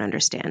just don't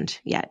understand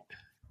yet.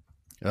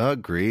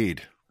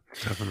 Agreed.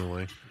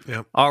 Definitely.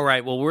 Yep. All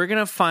right. Well, we're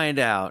going to find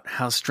out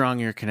how strong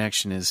your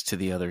connection is to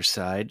the other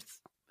side,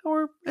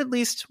 or at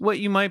least what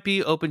you might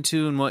be open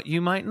to and what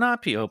you might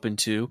not be open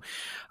to.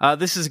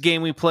 This is a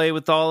game we play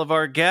with all of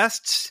our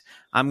guests.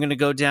 I'm going to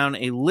go down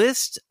a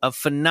list of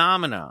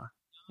phenomena,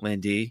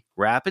 Lyndie,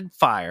 rapid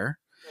fire.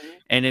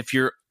 And if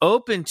you're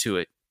open to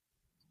it,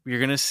 you're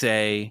going to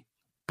say,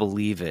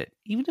 believe it,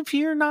 even if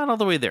you're not all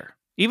the way there.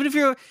 Even if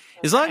you're,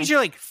 as long as you're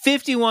like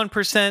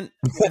 51%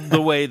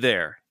 the way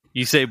there,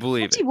 you say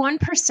believe 51%?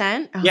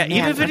 it. 51%? Yeah, man,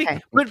 even if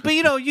it, but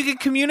you can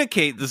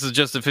communicate this is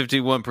just a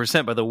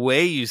 51% by the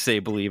way you say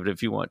believe it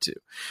if you want to.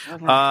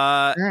 Okay.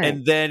 Right.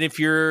 And then if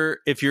you're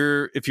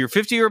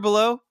 50 or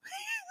below,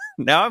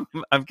 now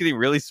I'm getting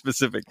really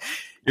specific.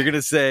 You're going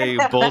to say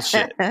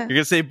bullshit. You're going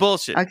to say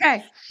bullshit.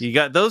 Okay. You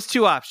got those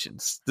two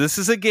options. This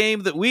is a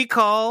game that we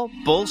call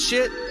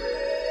bullshit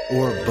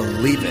or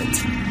believe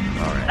it.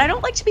 All right. I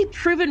don't like to be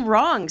proven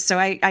wrong, so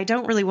I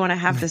don't really want to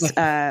have this.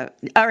 All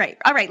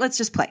right, let's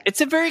just play.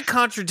 It's a very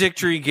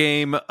contradictory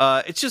game.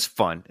 It's just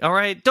fun. All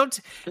right,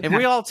 and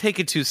we all take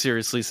it too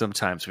seriously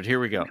sometimes, but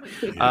here we go.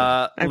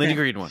 Lyndie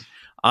Greenwood,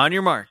 on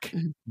your mark,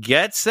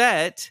 get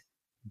set,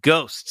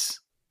 ghosts.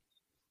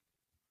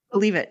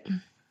 Believe it.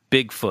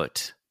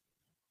 Bigfoot.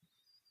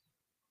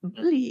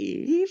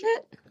 Believe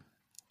it.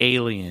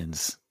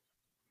 Aliens.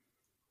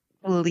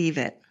 Believe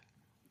it.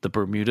 The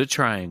Bermuda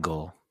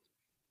Triangle.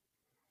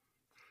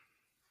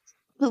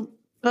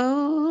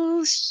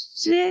 Bullshit.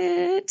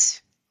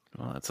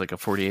 Well, that's like a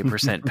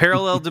 48%.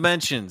 Parallel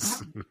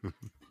dimensions.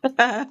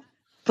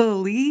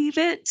 Believe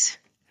it.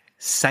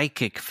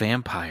 Psychic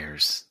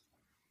vampires.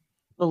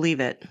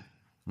 Believe it.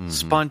 Mm-hmm.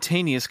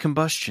 Spontaneous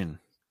combustion.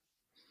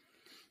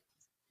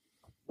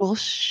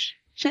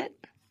 Bullshit.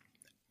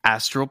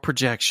 Astral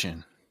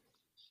projection.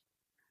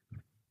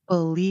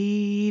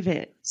 Believe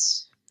it.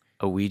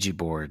 Ouija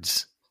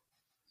boards.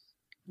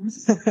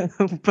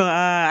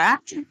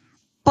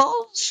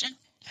 Bullshit.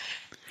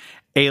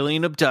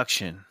 Alien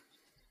abduction.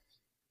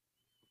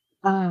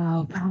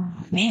 Oh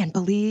man,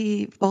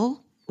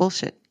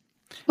 bullshit.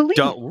 Believe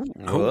it.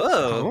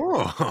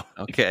 Whoa.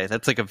 Okay,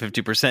 that's like a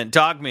 50%.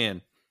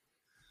 Dogman.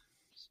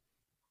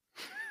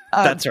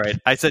 That's right.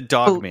 I said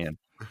Dogman.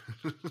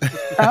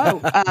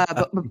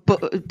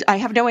 But I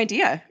have no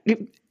idea.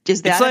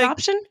 Is that an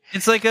option?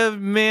 It's like a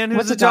man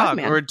who's a dog,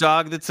 or a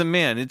dog that's a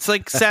man. It's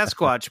like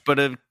Sasquatch, but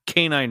a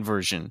canine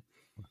version.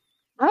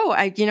 Oh,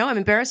 I'm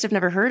embarrassed. I've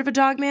never heard of a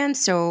dog man,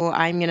 so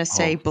I'm going to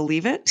say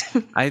believe it.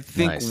 I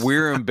think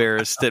we're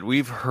embarrassed that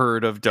we've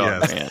heard of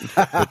dog man.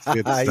 It's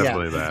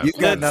definitely that. You've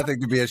got nothing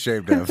to be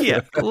ashamed of.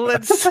 Yeah,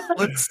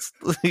 let's.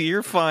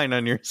 You're fine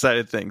on your side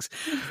of things.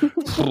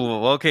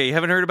 Okay, you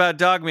haven't heard about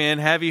dog man.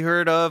 Have you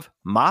heard of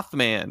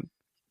Mothman?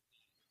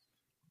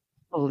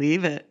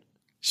 Believe it.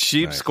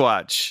 Sheep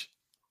Squatch.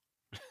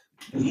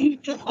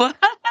 What?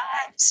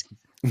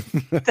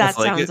 That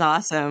sounds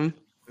awesome.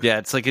 Yeah,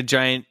 it's like a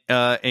giant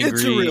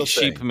angry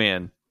sheep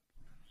man.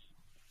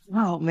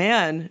 Oh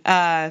man.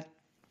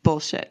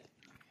 Bullshit.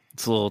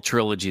 It's a little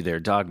trilogy there.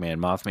 Dogman,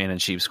 Mothman,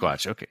 and Sheep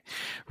Squatch. Okay.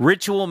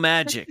 Ritual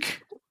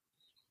magic.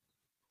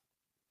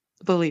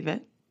 Believe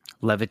it.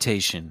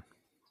 Levitation.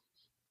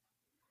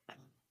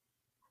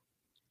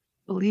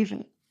 Believe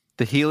it.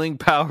 The healing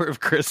power of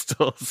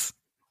crystals.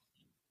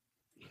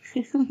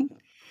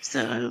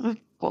 So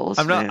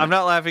bullshit. I'm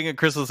not laughing at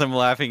crystals. I'm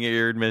laughing at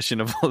your admission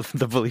of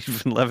the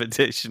belief in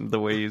levitation, the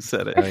way you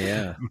said it. Oh,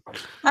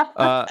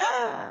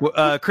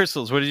 yeah.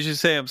 Crystals, what did you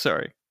say? I'm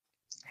sorry.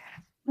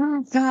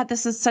 Oh, God,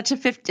 this is such a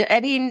 50. I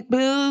mean,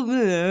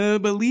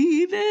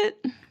 believe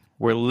it.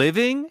 We're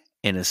living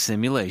in a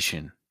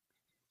simulation.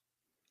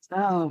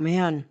 Oh,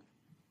 man.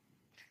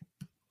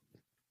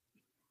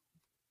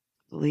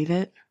 Believe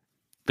it.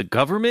 The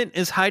government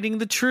is hiding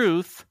the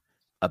truth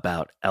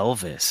about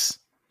Elvis.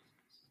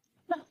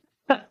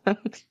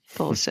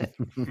 Bullshit.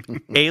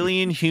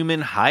 Alien human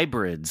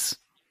hybrids.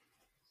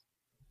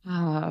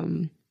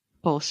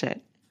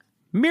 Bullshit.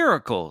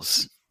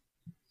 Miracles.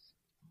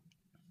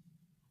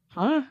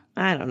 Huh?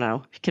 I don't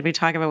know. Can we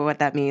talk about what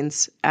that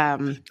means?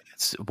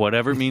 It's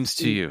whatever means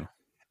to you.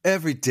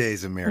 Every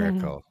day's a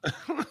miracle.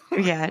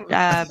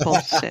 Yeah,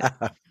 bullshit.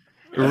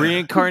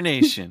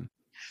 Reincarnation.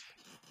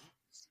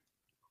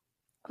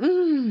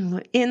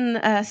 In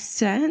a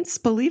sense,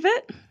 believe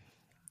it?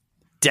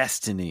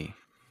 Destiny.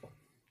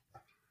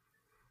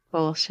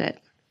 Bullshit.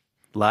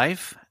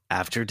 Life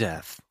after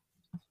death.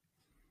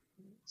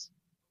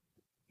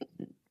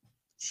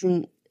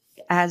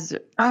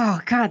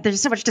 Oh God,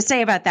 there's so much to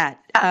say about that.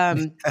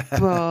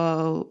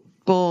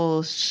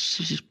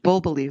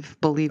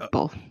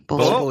 Believable.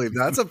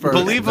 That's a first.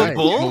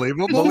 Believable.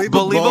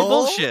 Believable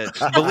bullshit.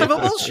 Believable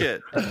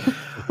bullshit.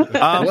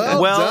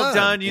 Well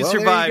done. You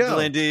survived,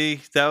 Lyndie.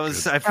 That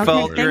was. I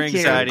felt your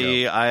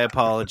anxiety. I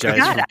apologize.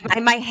 God,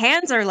 my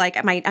hands are like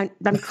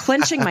I'm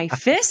clenching my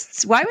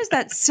fists. Why was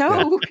that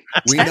so?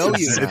 We know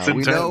you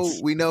now.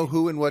 We know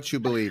who and what you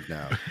believe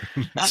now.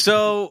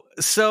 So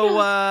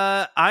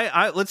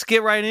I let's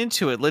get right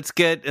into it. Let's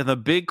get the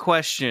big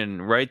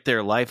question right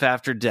there. Life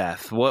after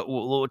death.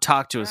 What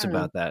talk to us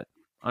about that?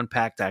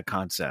 Unpack that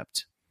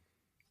concept.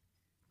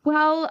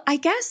 Well, I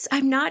guess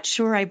I'm not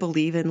sure I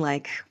believe in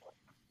like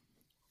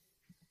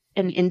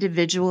an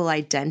individual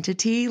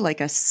identity, like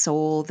a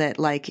soul that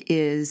like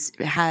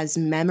has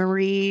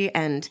memory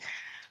and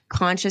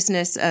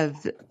consciousness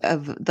of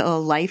the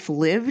life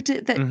lived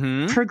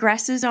that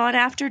progresses on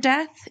after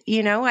death.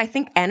 You know, I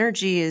think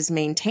energy is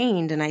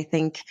maintained, and I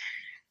think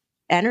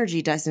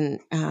energy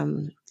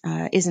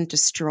isn't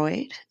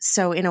destroyed.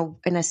 So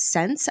in a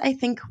sense, I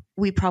think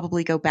we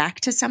probably go back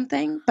to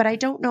something, but I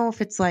don't know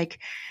if it's like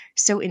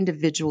so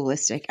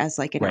individualistic as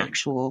like an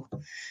actual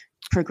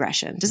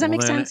progression. Does that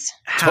make sense?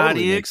 How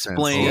do you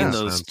explain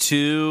those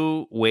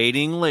two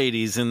waiting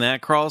ladies in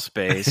that crawl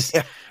space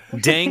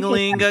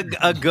dangling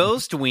a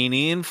ghost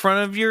weenie in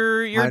front of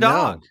your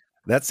dog?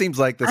 That seems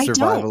like the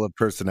survival of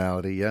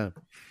personality. Yeah,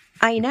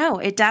 I know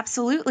it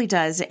absolutely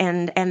does,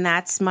 and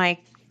that's my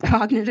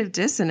cognitive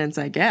dissonance,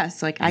 I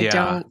guess. Like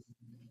I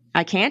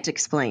can't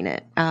explain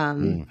it.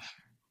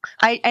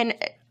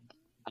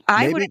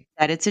 I would have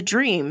said it's a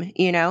dream,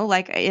 you know,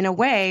 like in a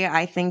way,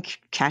 I think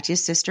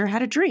Katya's sister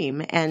had a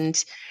dream,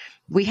 and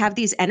we have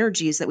these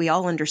energies that we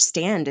all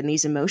understand and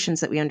these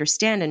emotions that we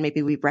understand, and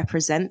maybe we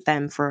represent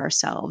them for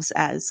ourselves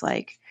as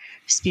like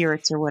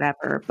spirits or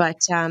whatever.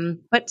 But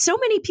so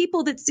many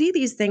people that see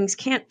these things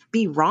can't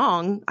be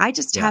wrong. I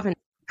just haven't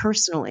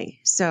personally.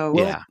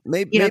 So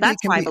maybe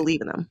that's why I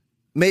believe in them.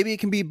 Maybe it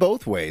can be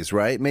both ways,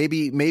 right?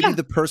 Maybe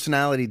the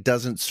personality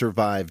doesn't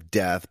survive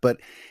death,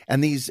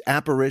 and these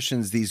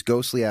apparitions, these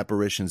ghostly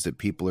apparitions that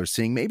people are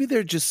seeing, maybe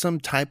they're just some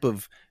type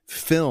of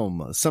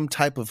film, some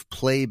type of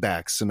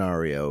playback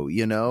scenario,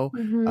 you know?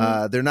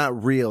 They're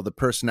not real. The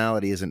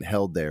personality isn't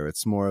held there.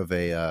 It's more of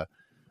a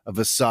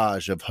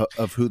visage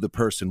of who the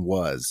person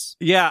was.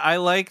 Yeah, I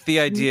like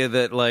the idea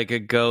that like a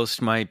ghost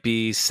might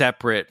be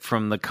separate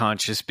from the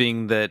conscious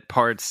being, that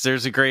parts.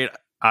 There's a great,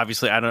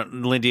 obviously,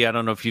 Lyndie, I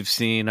don't know if you've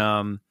seen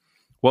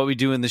What We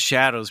Do in the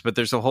Shadows, but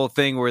there's a whole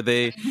thing where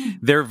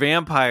they're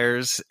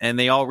vampires and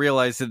they all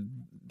realize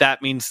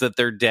that means that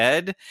they're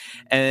dead,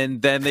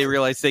 and then they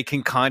realize they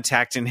can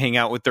contact and hang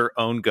out with their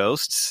own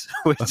ghosts,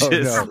 which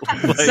is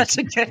like, such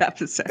a good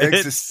episode.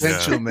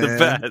 Existential, man. The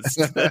best.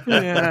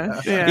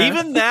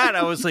 Even that,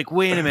 I was like,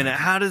 wait a minute,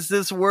 how does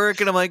this work?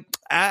 And I'm like,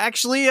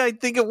 actually, I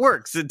think it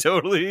works. It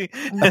totally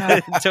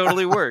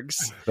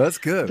works. That's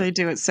good. They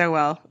do it so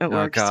well. It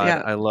works. God,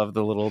 yeah. I love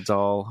the little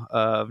doll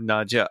of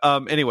Nadja.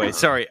 Anyway,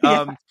 sorry.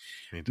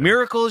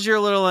 Miracles, you're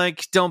a little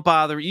like, don't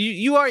bother.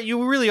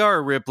 You really are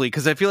a Ripley,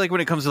 because I feel like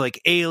when it comes to like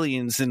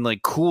aliens and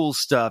like cool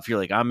stuff, you're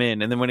like, I'm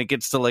in. And then when it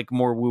gets to like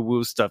more woo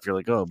woo stuff, you're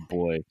like, oh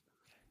boy.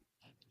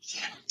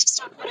 Just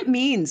don't know what it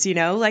means,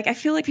 Like, I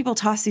feel like people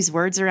toss these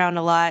words around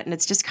a lot, and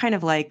it's just kind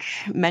of like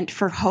meant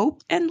for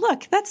hope. And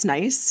look, that's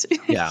nice.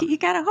 Yeah. You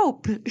gotta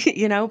hope,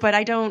 but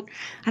I don't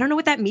know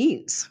what that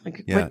means.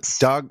 Like, Yeah.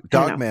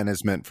 Dogman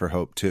is meant for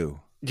hope too.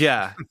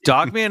 Yeah.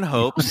 Dogman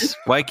hopes.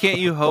 Why can't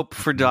you hope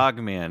for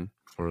Dogman?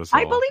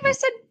 I believe I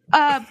said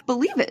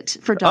believe it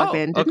for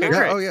Dogman. Okay, didn't I?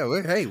 great. Oh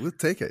yeah. Hey, we'll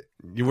take it.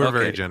 You were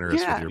very generous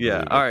with your Yeah.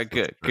 belief. All right.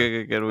 Good.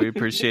 We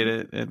appreciate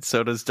it, and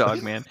so does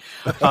Dogman.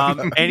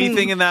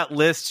 Anything in that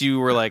list you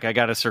were like, I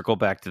got to circle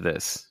back to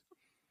this?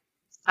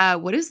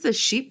 What is the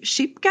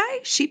sheep guy?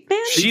 Sheep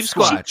man? Sheep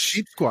squatch.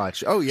 Sheep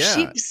squatch. Oh yeah.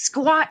 Sheep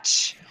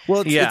squatch.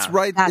 Well, it's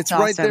right. That's it's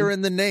right awesome. there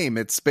in the name.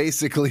 It's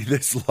basically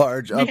this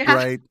large,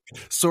 upright,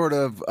 sort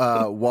of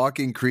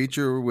walking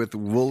creature with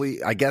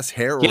woolly, I guess,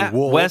 hair or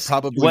wool.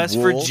 Probably West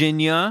wool.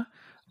 Virginia.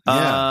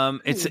 Yeah.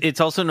 It's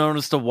also known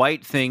as the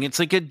white thing. It's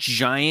like a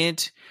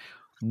giant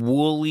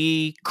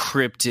woolly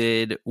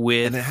cryptid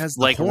with And it has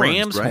the like horns,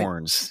 ram's right?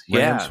 horns.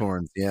 Ram's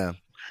horns. Yeah.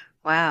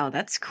 Wow,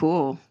 that's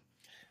cool.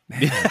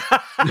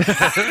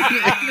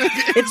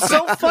 It's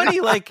so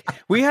funny. Like,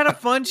 we had a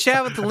fun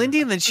chat with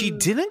Lyndie, and then she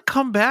didn't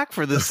come back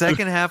for the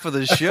second half of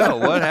the show.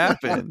 What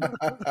happened? All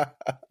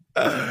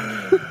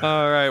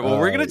right. Well,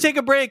 we're going to take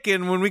a break,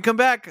 and when we come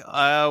back,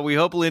 we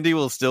hope Lyndie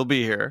will still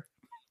be here.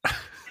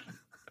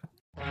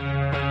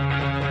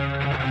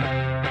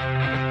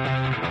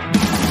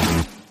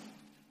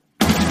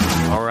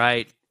 All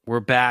right. We're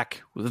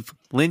back with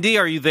Lyndie.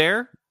 Are you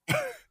there?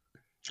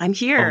 I'm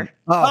here.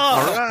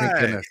 all Thank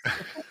goodness.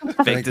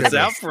 Faked us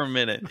out for a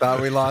minute.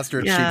 Thought we lost her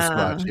at Yeah. Sheep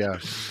Squatch.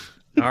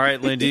 Yeah. All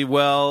right, Lyndie.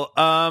 Well,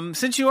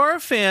 since you are a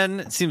fan,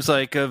 it seems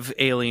like, of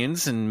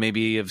aliens and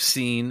maybe have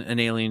seen an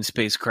alien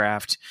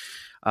spacecraft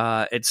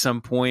at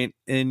some point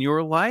in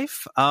your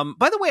life.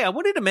 By the way, I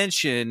wanted to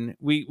mention,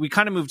 we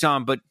kind of moved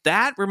on, but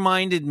that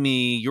reminded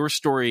me, your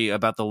story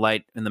about the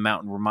light in the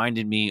mountain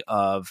reminded me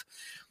of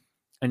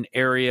an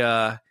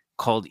area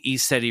called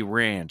East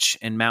Ranch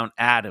and Mount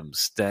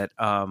Adams that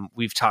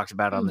we've talked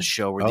about on the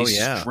show, where these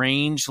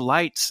strange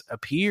lights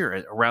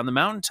appear around the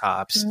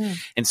mountaintops.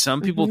 And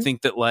some people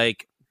think that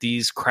like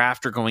these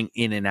craft are going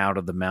in and out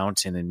of the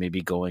mountain and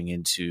maybe going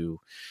into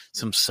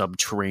some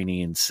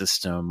subterranean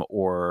system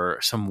or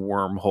some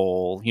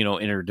wormhole,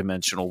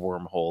 interdimensional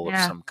wormhole of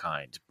some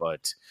kind.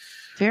 But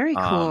very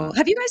cool.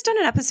 Have you guys done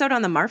an episode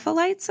on the Marfa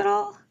lights at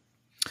all?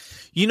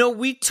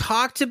 We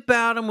talked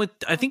about them with,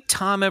 I think,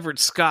 Tom Everett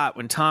Scott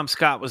when Tom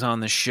Scott was on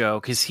the show,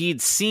 because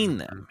he'd seen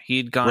them.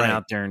 He'd gone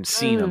out there and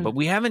seen them, but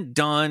we haven't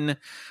done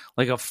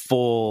like a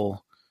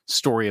full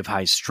story of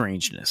high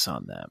strangeness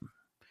on them.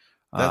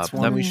 That's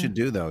one we should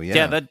do, though.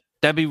 Yeah,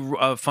 that'd be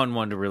a fun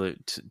one to really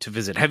to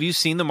visit. Have you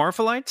seen the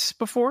Marfa lights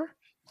before?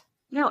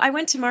 No, I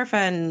went to Marfa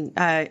and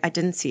I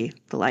didn't see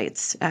the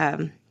lights.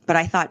 But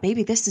I thought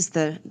maybe this is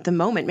the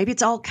moment. Maybe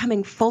it's all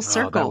coming full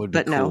circle.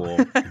 But cool.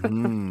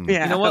 No.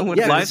 Yeah, you know what?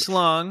 Life's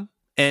long.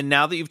 And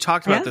now that you've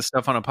talked about this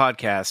stuff on a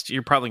podcast,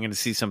 you're probably going to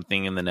see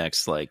something in the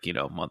next,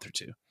 month or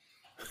two.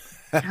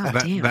 Oh,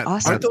 damn.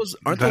 Awesome.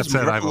 Aren't those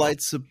Marfa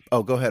lights?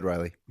 Oh, go ahead,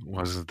 Riley.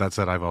 That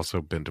said, I've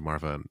also been to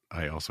Marfa, and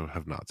I also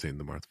have not seen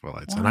the Marfa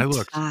lights. And I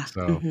looked.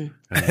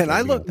 And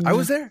I looked. I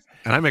was there.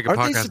 And I make a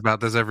podcast about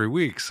this every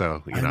week,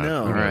 so I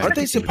know. Right. Aren't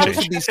they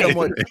supposed to be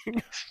somewhat?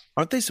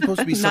 Aren't they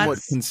supposed to be somewhat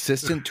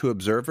consistent to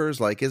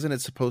observers? Like, isn't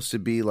it supposed to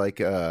be like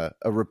a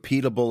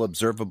repeatable,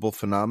 observable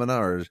phenomena?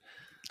 Or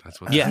that's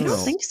what? I don't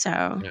think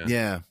so.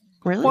 Yeah.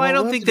 Really? Well, I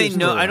don't think they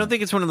know. I don't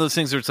think it's one of those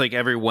things where it's like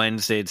every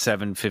Wednesday at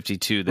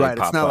 7:52 they pop up.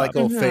 It's not like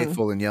Old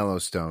Faithful in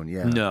Yellowstone.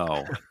 Yeah.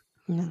 No.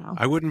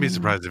 I wouldn't be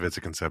surprised if it's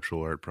a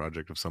conceptual art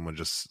project of someone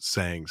just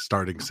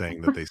starting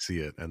saying that they see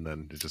it, and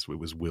then it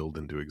was willed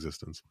into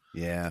existence.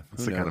 Yeah,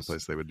 that's the kind of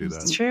place they would do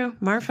that. It's true,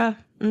 Marfa.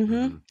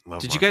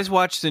 Did you guys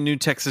watch the new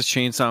Texas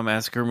Chainsaw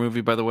Massacre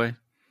movie? By the way,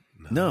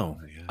 no.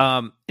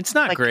 It's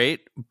not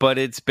great, but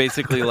it's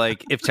basically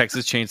like if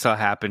Texas Chainsaw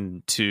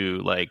happened to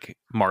like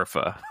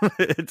Marfa.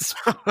 It's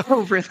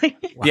oh really?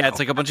 Wow. Yeah, it's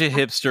like a bunch of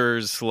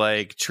hipsters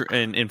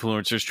and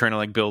influencers trying to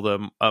like build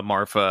a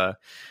Marfa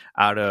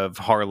out of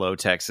Harlow,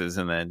 Texas,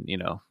 and then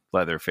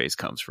Leatherface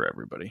comes for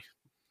everybody.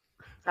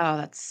 Oh,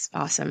 that's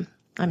awesome!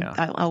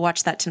 I'll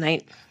watch that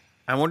tonight.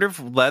 I wonder if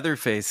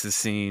Leatherface has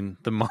seen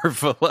the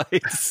Marfa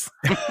lights.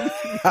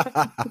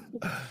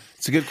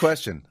 It's a good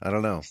question. I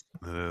don't know.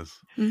 It is.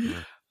 Mm-hmm.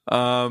 Yeah.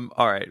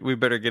 All right, we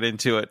better get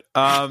into it.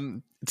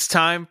 It's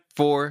time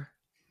for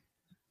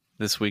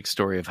this week's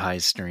story of high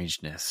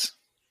strangeness.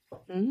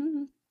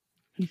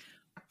 Mm-hmm.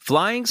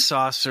 Flying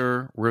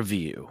Saucer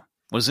Review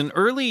was an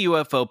early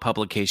UFO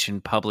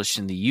publication published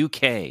in the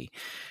UK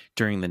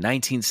during the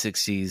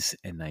 1960s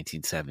and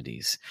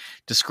 1970s.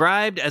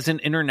 Described as an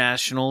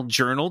international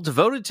journal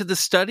devoted to the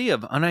study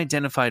of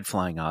unidentified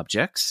flying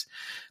objects,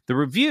 the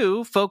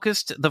review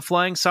focused on the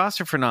flying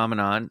saucer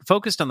phenomenon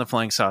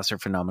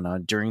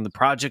during the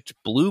Project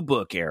Blue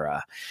Book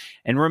era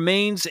and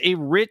remains a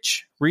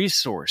rich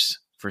resource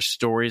for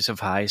stories of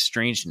high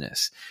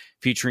strangeness,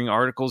 featuring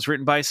articles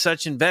written by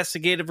such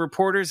investigative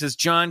reporters as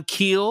John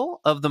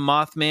Keel of the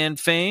Mothman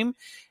fame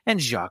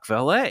and Jacques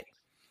Vallée.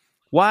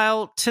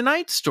 While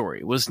tonight's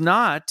story was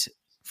not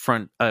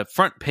front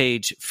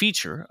page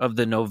feature of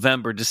the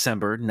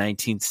November-December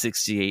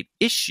 1968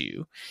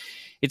 issue,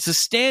 it's a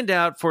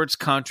standout for its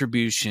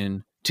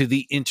contribution to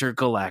the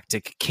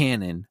intergalactic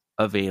canon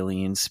of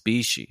alien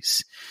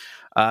species.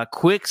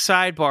 Quick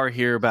sidebar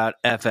here about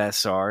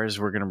FSR, as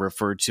we're going to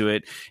refer to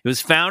it. It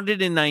was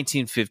founded in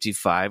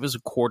 1955. It was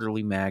a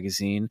quarterly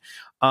magazine.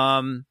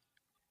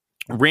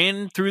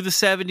 Ran through the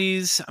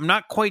 70s. I'm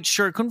not quite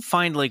sure. I couldn't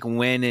find like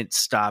when it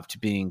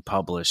stopped being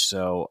published.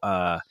 So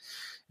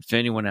if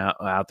anyone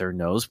out there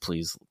knows,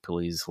 please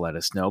let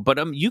us know.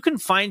 But you can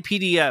find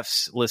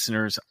PDFs,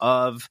 listeners,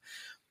 of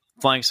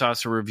Flying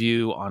Saucer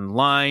Review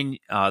online.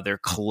 There are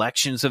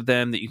collections of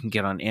them that you can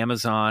get on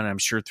Amazon, I'm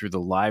sure through the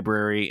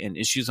library, and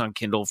issues on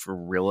Kindle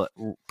for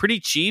pretty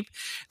cheap.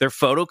 They're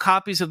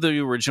photocopies of the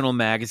original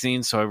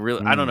magazine, so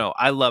I don't know.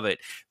 I love it.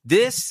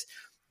 This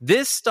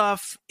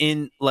stuff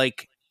in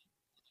like,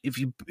 if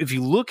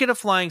you look at a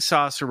Flying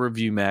Saucer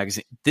Review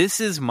magazine, this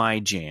is my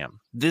jam.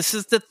 This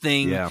is the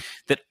thing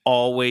that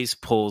always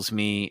pulls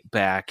me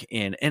back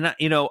in. And,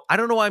 I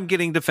don't know why I'm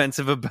getting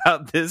defensive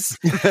about this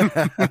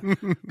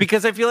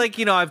because I feel like,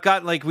 I've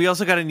got like, we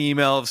also got an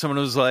email of someone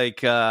who's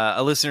like,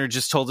 a listener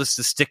just told us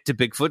to stick to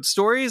Bigfoot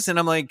stories. And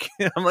I'm like,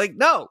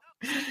 no,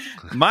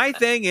 my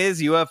thing is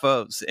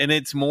UFOs, and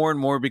it's more and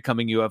more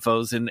becoming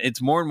UFOs, and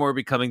it's more and more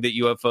becoming that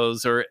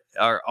UFOs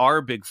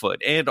are Bigfoot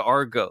and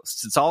are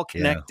ghosts. It's all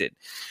connected.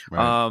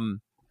 Yeah. Right.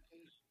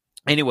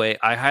 Anyway,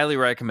 I highly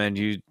recommend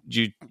you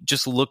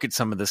just look at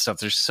some of this stuff.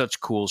 There's such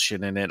cool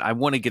shit in it. I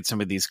want to get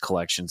some of these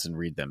collections and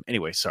read them.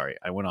 Anyway, sorry,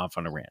 I went off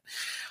on a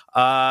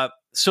rant.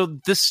 So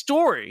the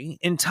story,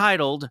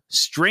 entitled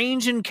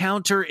Strange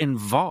Encounter in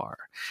Var,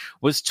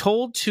 was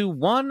told to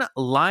one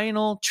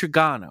Lionel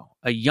Trigano,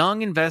 a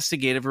young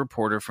investigative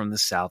reporter from the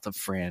south of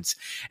France,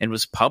 and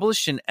was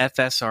published in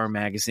FSR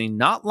magazine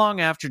not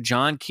long after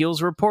John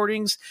Keel's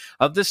reportings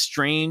of the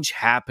strange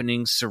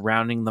happenings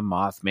surrounding the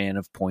Mothman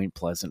of Point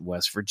Pleasant,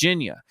 West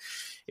Virginia.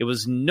 It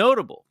was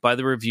notable by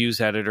the review's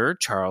editor,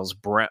 Charles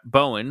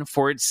Bowen,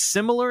 for its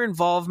similar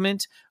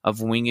involvement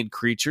of winged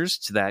creatures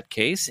to that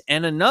case,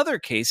 and another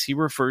case he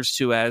refers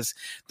to as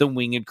the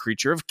winged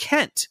creature of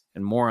Kent,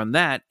 and more on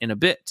that in a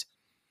bit.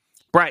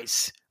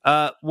 Bryce,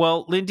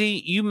 well,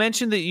 Lyndie, you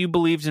mentioned that you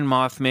believed in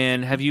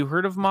Mothman. Have you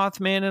heard of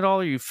Mothman at all?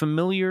 Are you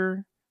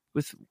familiar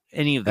with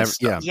any of this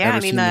stuff? Yeah,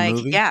 I mean,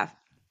 like,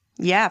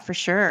 yeah, for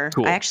sure.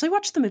 Cool. I actually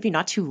watched the movie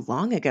not too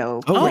long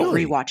ago. Oh,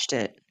 really? Rewatched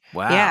it.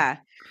 Wow. Yeah.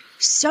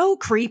 So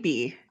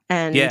creepy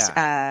and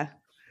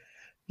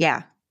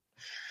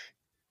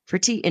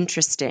pretty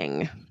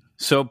interesting.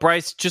 So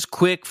Bryce, just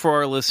quick for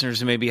our listeners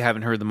who maybe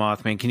haven't heard the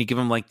Mothman, can you give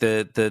them like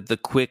the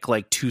quick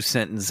like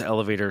 2-sentence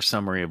elevator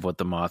summary of what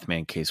the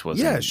Mothman case was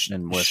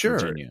in West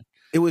Virginia?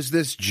 It was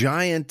this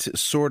giant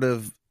sort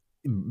of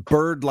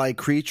bird-like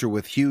creature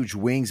with huge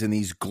wings and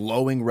these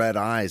glowing red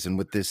eyes, and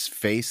with this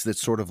face that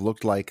sort of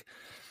looked like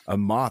a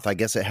moth. I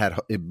guess it had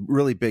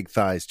really big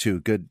thighs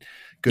too. Good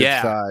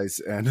thighs,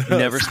 and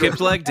never skipped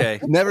leg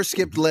day. Never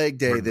skipped leg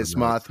day. This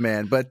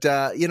Mothman, but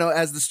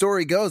as the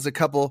story goes,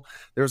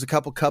 there was a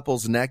couple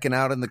couples necking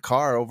out in the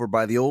car over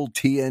by the old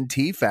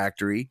TNT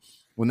factory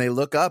when they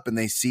look up and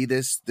they see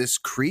this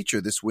creature,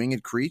 this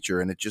winged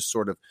creature, and it just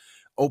sort of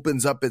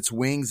opens up its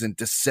wings and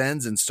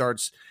descends and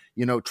starts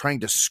trying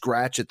to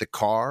scratch at the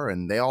car,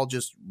 and they all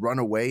just run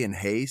away in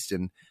haste,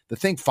 and the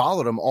thing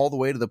followed them all the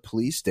way to the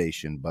police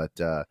station. But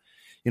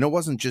it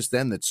wasn't just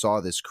them that saw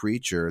this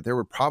creature. There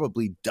were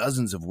probably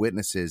dozens of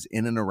witnesses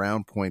in and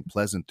around Point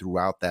Pleasant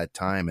throughout that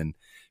time, and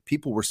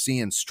people were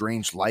seeing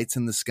strange lights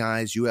in the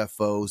skies,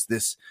 UFOs,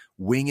 this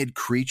winged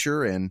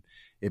creature, and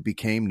it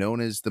became known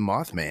as the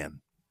Mothman.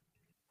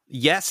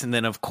 Yes, and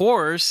then, of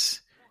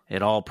course,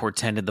 it all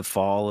portended the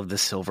fall of the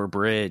Silver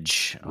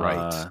Bridge,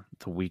 right?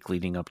 The week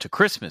leading up to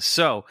Christmas.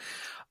 So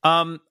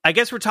I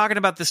guess we're talking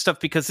about this stuff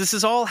because this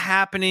is all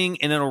happening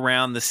in and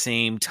around the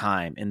same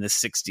time in the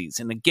 60s.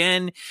 And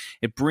again,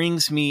 it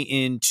brings me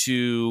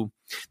into,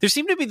 there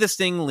seemed to be this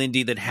thing,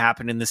 Lyndie, that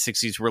happened in the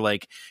 60s where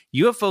like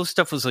UFO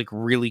stuff was like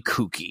really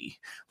kooky.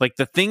 Like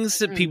the things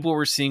that people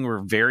were seeing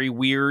were very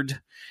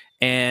weird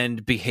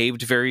and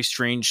behaved very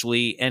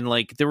strangely. And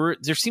like there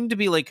seemed to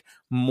be like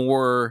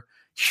more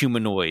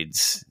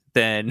humanoids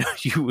than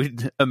you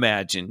would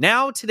imagine.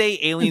 Now, today,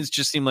 aliens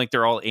just seem like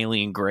they're all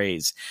alien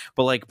grays.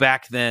 But like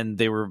back then,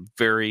 they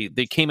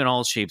came in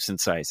all shapes and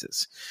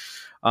sizes.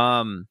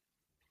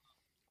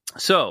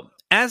 So,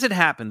 as it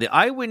happened, the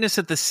eyewitness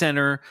at the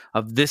center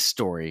of this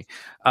story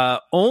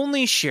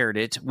only shared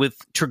it with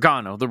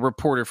Trigano, the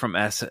reporter from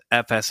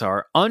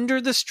FSR,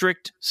 under the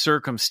strict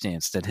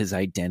circumstance that his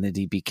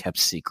identity be kept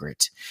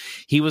secret.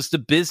 He was the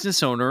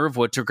business owner of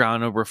what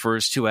Trigano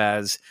refers to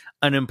as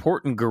an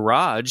important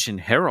garage in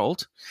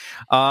Herald.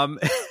 Don't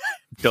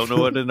know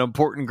what an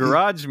important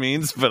garage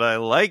means, but I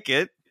like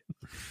it.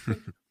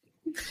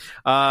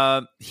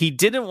 He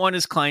didn't want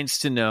his clients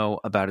to know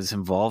about his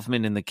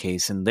involvement in the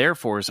case, and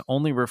therefore is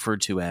only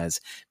referred to as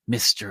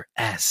Mr.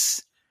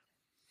 S.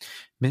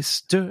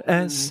 Mr.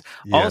 S.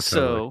 Yeah, also,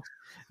 totally.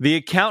 the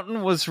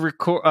accountant was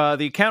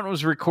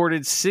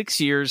recorded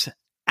 6 years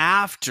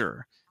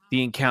after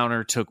the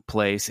encounter took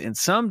place, and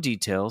some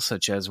details,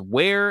 such as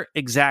where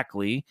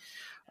exactly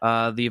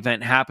the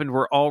event happened,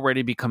 were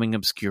already becoming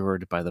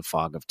obscured by the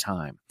fog of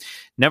time.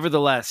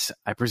 Nevertheless,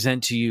 I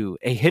present to you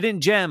a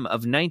hidden gem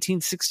of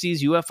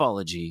 1960s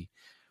ufology,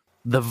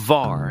 the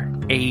VAR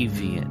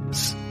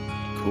Avians.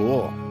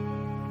 Cool.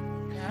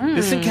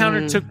 This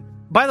encounter took...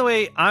 By the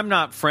way, I'm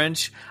not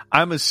French.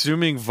 I'm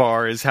assuming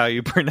VAR is how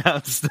you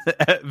pronounce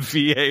the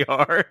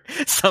VAR.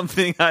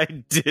 Something I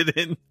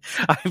didn't.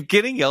 I'm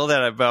getting yelled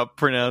at about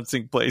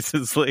pronouncing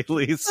places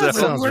lately. So that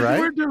sounds right.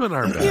 We're doing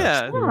our best.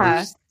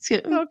 Yeah.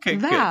 Okay.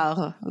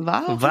 Val.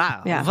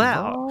 Yeah.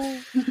 Val.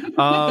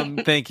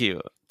 Thank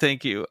you.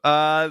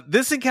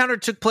 This encounter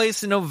took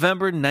place in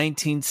November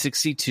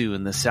 1962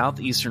 in the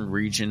southeastern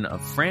region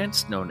of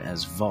France, known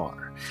as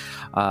Var.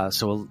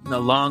 So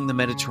along the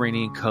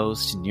Mediterranean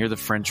coast near the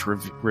French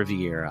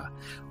Riviera.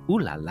 Ooh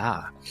la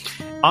la.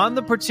 On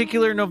the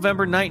particular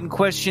November night in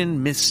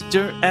question,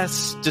 Mr.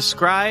 S,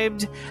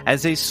 described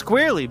as a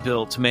squarely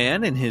built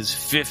man in his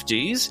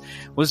 50s,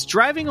 was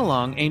driving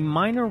along a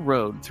minor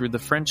road through the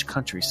French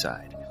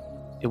countryside.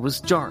 It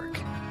was dark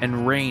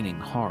and raining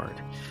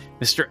hard.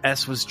 Mr.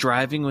 S was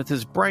driving with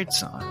his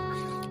brights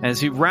on.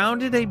 As he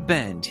rounded a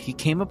bend, he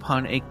came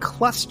upon a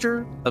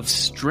cluster of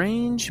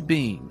strange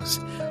beings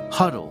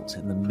huddled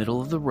in the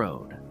middle of the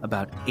road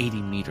about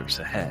 80 meters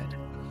ahead.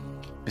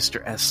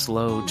 Mr. S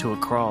slowed to a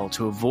crawl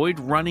to avoid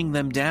running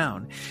them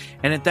down,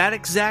 and at that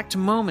exact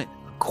moment,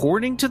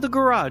 according to the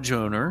garage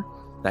owner,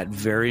 that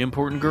very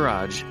important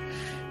garage,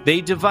 they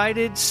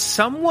divided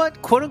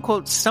somewhat,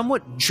 quote-unquote,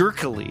 somewhat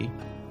jerkily,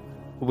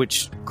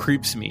 which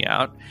creeps me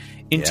out,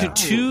 into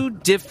two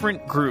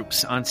different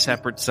groups on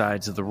separate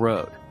sides of the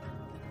road.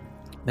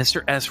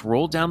 Mr. S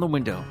rolled down the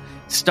window,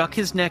 stuck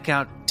his neck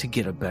out to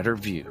get a better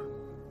view.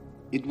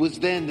 It was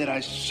then that I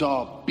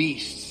saw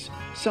beasts,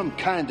 some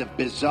kind of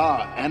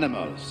bizarre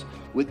animals,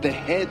 with the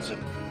heads of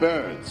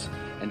birds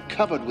and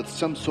covered with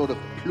some sort of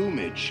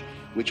plumage,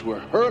 which were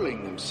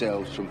hurling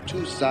themselves from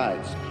two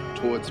sides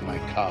towards my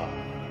car.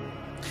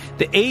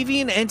 The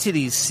avian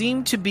entities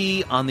seemed to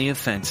be on the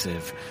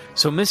offensive,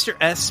 so Mr.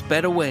 S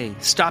sped away,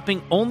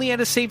 stopping only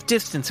at a safe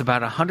distance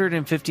about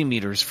 150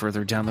 meters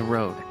further down the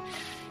road.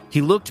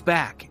 He looked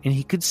back, and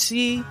he could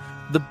see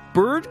the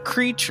bird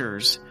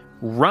creatures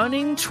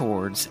running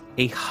towards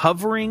a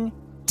hovering,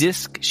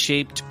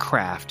 disc-shaped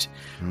craft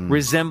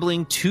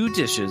resembling two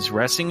dishes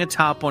resting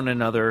atop one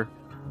another,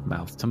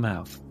 mouth to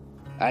mouth.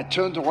 I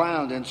turned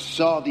around and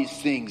saw these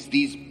things,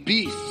 these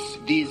beasts,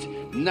 these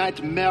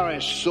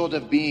nightmarish sort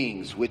of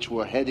beings, which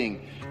were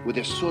heading with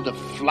a sort of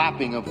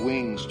flapping of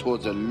wings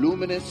towards a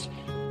luminous,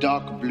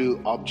 dark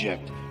blue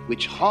object,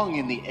 which hung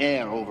in the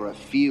air over a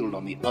field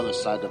on the other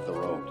side of the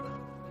road.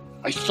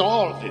 I saw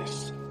all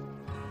this.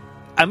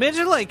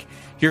 Imagine, like,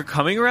 you're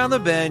coming around the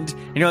bend,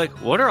 and you're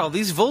like, what are all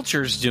these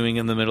vultures doing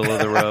in the middle of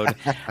the road?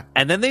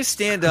 And then they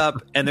stand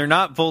up, and they're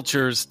not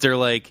vultures, they're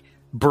like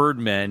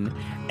birdmen,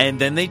 and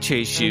then they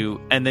chase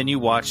you, and then you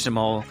watch them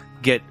all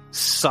get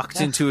sucked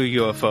into a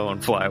UFO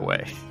and fly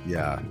away.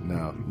 Yeah,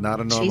 no, not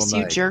a normal chase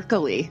you night.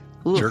 jerkily.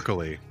 Oof.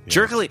 Jerkily. Yes.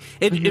 Jerkily.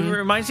 It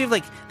reminds me of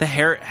like the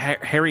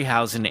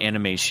Harryhausen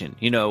animation,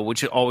 you know,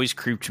 which always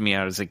creeped me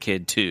out as a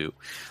kid too.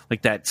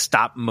 Like that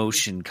stop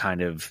motion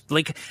kind of,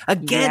 like,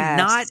 again,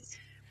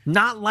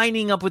 not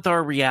lining up with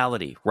our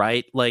reality,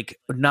 right? Like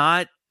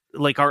not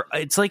like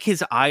it's like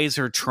his eyes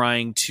are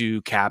trying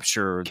to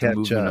capture the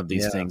movement of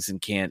these things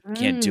and can't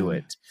do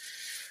it.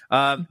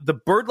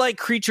 The bird-like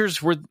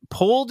creatures were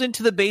pulled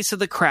into the base of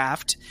the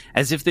craft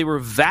as if they were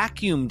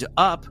vacuumed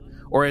up,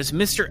 or as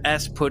Mr.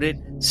 S put it,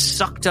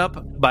 sucked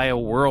up by a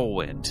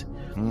whirlwind.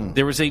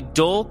 There was a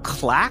dull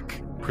clack,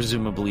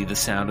 presumably the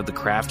sound of the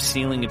craft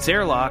sealing its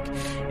airlock,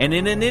 and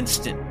in an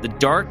instant, the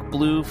dark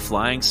blue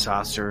flying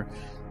saucer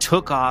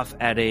took off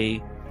at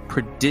a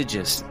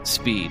prodigious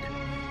speed.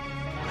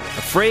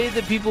 Afraid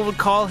that people would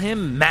call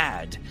him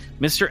mad,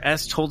 Mr.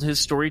 S told his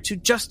story to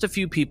just a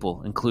few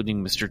people,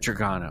 including Mr.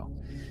 Trigano.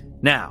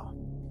 Now,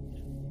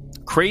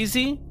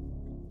 crazy?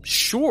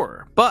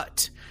 Sure,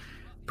 but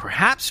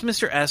perhaps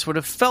Mr. S would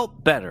have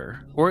felt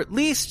better, or at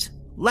least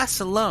less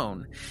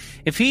alone,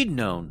 if he'd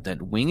known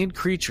that winged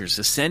creatures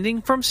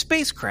ascending from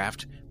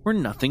spacecraft were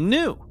nothing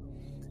new.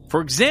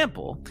 For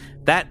example,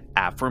 that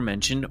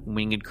aforementioned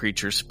winged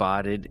creature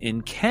spotted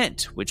in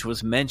Kent, which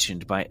was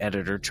mentioned by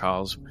editor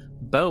Charles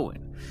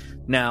Bowen.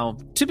 Now,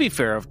 to be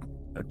fair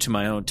to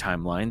my own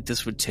timeline,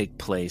 this would take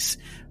place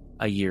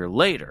a year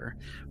later,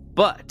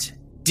 but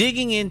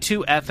digging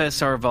into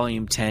FSR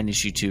Volume 10,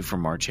 Issue 2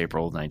 from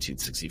March-April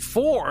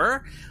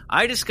 1964,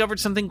 I discovered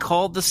something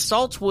called the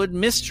Saltwood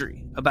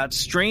Mystery, about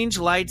strange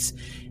lights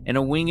and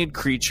a winged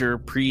creature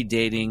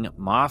predating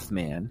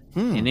Mothman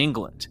in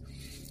England.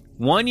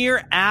 1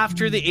 year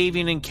after the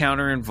avian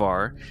encounter in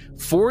Var,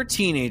 4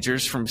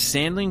 teenagers from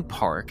Sandling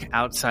Park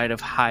outside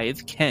of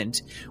Hythe,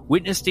 Kent,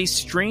 witnessed a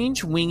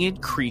strange winged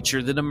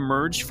creature that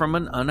emerged from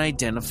an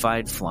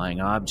unidentified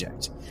flying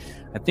object.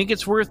 I think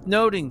it's worth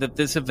noting that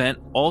this event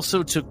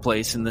also took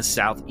place in the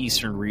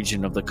southeastern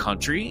region of the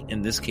country,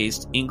 in this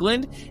case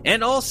England,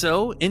 and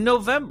also in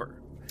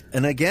November.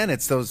 And again,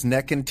 it's those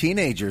necking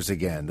teenagers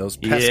again. Those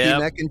pesky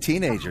necking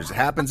teenagers. It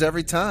happens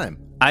every time.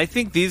 I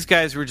think these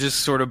guys were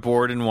just sort of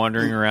bored and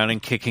wandering around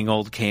and kicking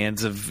old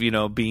cans of,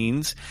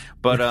 beans.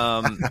 But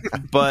on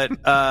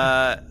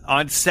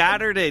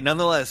Saturday,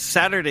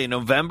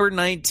 November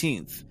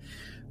 19th,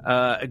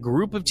 a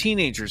group of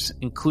teenagers,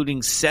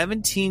 including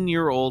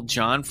 17-year-old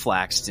John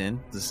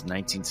Flaxton, this is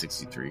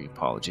 1963,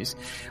 apologies,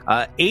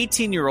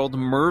 18-year-old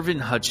Mervyn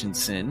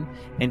Hutchinson,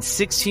 and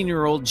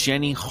 16-year-old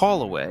Jenny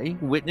Holloway,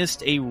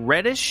 witnessed a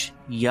reddish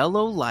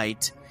yellow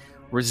light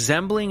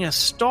resembling a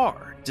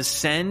star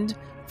descend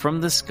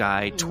from the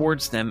sky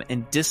towards them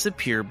and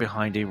disappear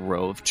behind a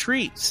row of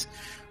trees.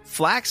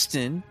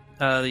 Flaxton,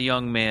 the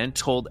young man,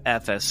 told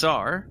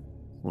FSR,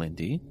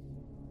 Lyndie,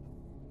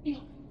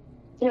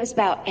 it was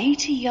about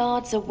 80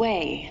 yards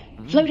away,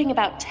 floating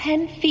about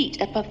 10 feet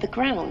above the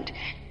ground.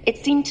 It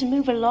seemed to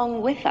move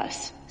along with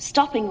us,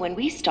 stopping when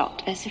we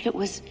stopped, as if it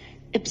was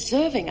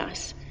observing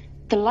us.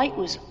 The light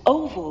was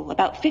oval,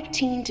 about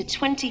 15 to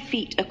 20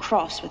 feet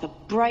across, with a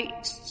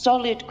bright,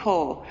 solid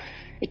core.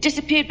 It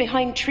disappeared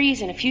behind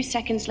trees, and a few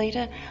seconds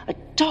later, a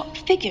dark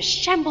figure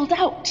shambled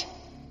out.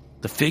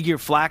 The figure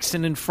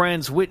Flaxton and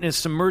friends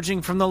witnessed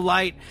emerging from the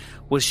light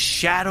was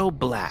shadow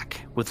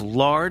black, with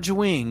large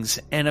wings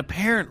and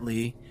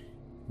apparently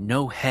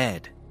no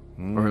head,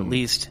 or at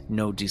least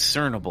no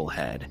discernible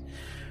head.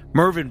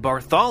 Mervyn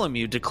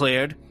Bartholomew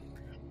declared,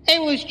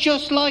 "It was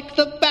just like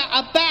a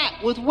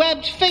bat with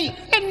webbed feet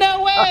and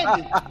no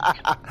head.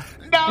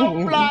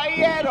 No fly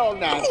head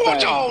on that thing.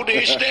 What's all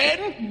this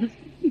then?"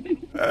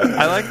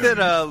 I like that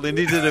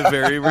Lyndie did a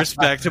very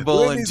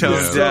respectable and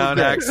toned down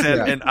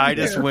accent, and I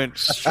just went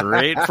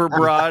straight for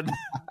broad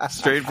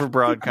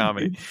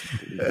comedy.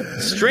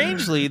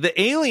 Strangely,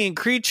 the alien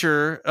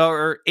creature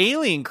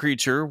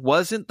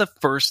wasn't the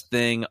first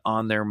thing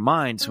on their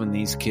minds when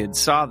these kids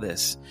saw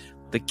this.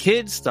 The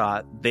kids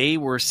thought they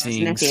were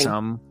seeing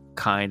some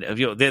kind of,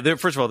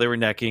 first of all, they were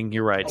necking.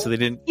 You're right. So they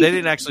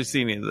didn't actually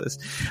see any of this.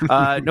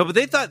 No, but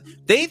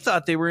they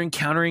thought they were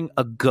encountering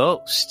a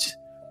ghost.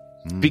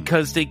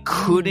 Because they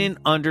couldn't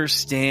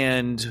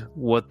understand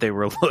what they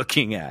were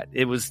looking at.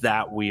 It was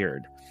that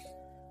weird.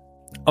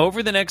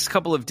 Over the next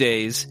couple of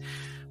days,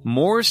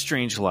 more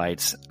strange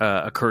lights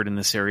occurred in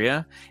this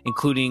area,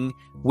 including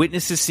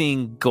witnesses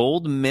seeing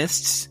gold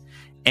mists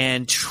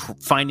and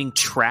finding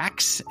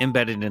tracks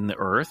embedded in the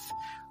earth.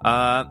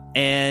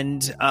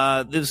 And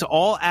this was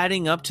all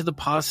adding up to the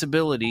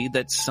possibility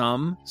that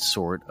some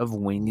sort of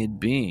winged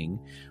being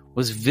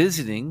was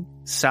visiting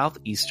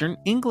southeastern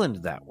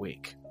England that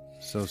week.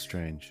 So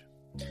strange.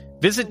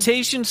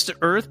 Visitations to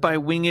Earth by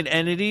winged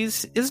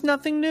entities is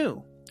nothing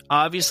new.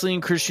 Obviously,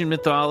 in Christian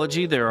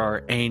mythology, there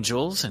are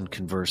angels and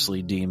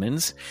conversely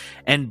demons,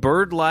 and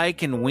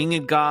bird-like and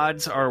winged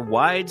gods are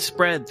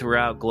widespread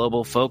throughout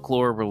global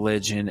folklore,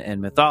 religion,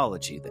 and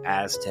mythology. The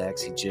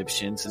Aztecs,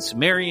 Egyptians, and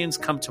Sumerians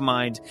come to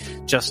mind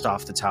just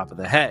off the top of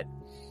the head.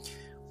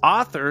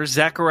 Author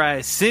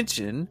Zechariah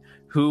Sitchin,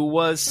 who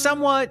was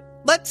somewhat,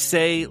 let's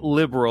say,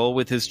 liberal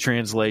with his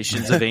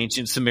translations of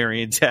ancient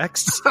Sumerian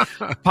texts,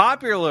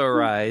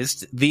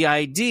 popularized the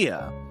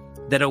idea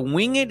that a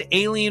winged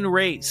alien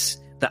race,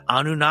 the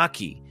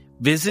Anunnaki,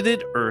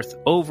 visited Earth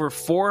over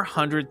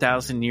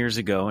 400,000 years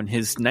ago in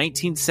his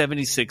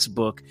 1976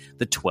 book,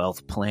 The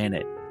 12th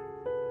Planet.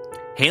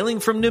 Hailing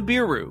from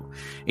Nibiru,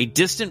 a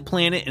distant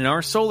planet in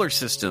our solar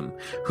system,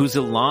 whose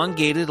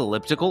elongated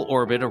elliptical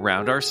orbit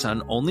around our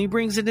sun only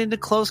brings it into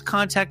close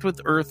contact with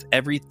Earth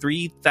every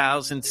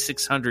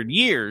 3,600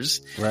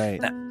 years.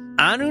 Right. The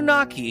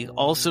Anunnaki,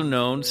 also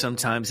known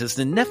sometimes as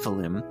the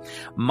Nephilim,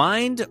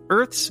 mined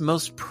Earth's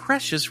most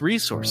precious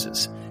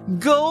resources,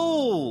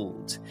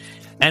 gold,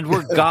 and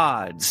were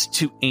gods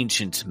to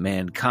ancient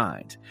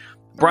mankind.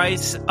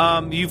 Bryce,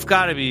 you've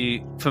got to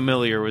be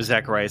familiar with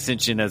Zechariah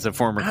Sitchin as a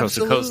former Coast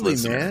to Coast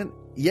listener. Man.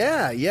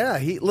 Yeah.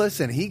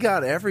 He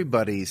got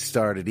everybody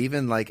started,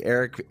 even like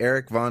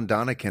Eric von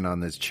Daniken on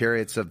this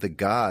Chariots of the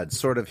Gods.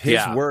 Sort of his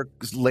work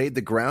laid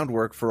the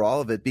groundwork for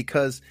all of it,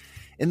 because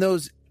in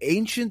those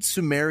ancient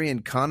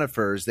Sumerian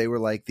conifers, they were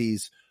like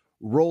these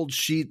rolled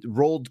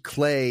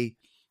clay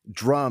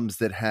drums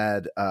that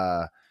had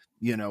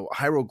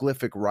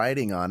hieroglyphic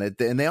writing on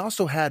it. And they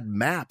also had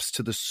maps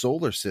to the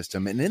solar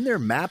system. And in their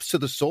maps to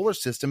the solar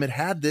system, it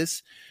had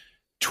this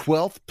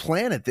 12th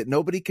planet that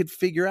nobody could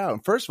figure out.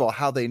 And first of all,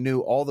 how they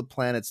knew all the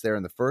planets there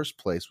in the first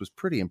place was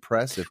pretty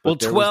impressive. Well,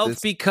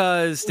 12th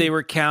because they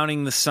were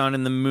counting the sun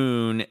and the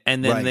moon.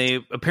 And then they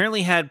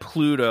apparently had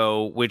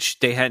Pluto, which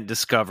they hadn't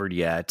discovered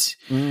yet.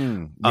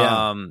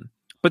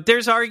 But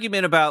there's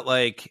argument about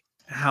like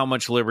how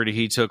much liberty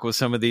he took with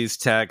some of these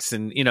texts,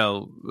 and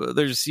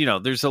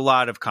there's a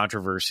lot of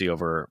controversy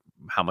over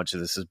how much of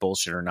this is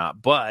bullshit or not,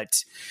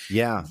 but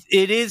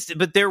it is.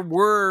 But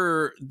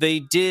they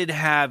did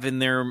have in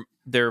their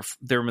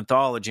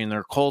mythology and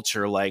their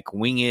culture like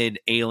winged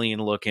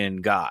alien looking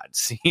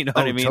gods, what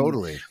I mean?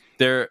 Totally.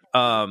 They're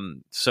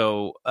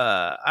so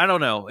I don't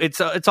know,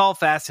 it's all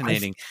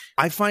fascinating.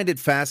 I find it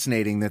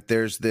fascinating that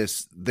there's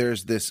this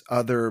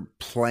other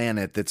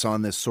planet that's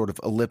on this sort of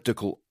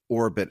elliptical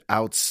orbit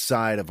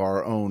outside of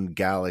our own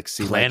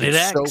galaxy. Planet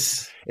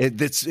X.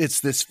 It's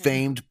this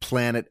famed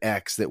Planet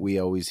X that we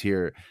always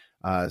hear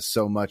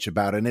so much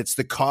about. And it's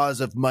the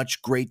cause of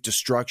much great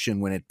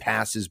destruction when it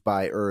passes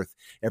by Earth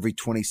every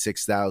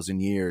 26,000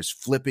 years,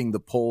 flipping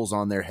the poles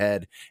on their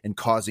head and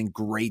causing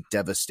great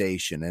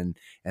devastation.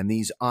 And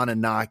these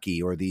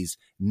Anunnaki or these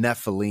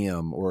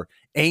Nephilim or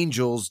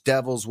angels,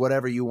 devils,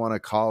 whatever you want to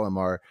call them,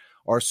 are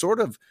sort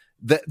of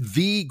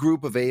the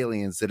group of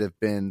aliens that have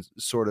been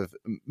sort of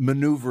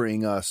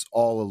maneuvering us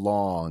all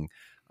along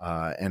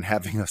and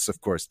having us,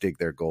 of course, dig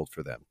their gold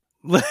for them.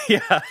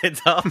 Yeah, it's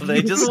all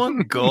they just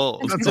want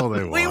gold. That's all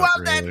they want. We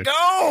want really. that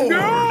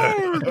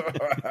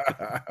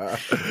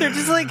gold. They're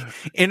just like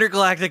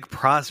intergalactic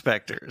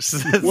prospectors.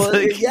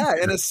 Well, yeah,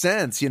 in a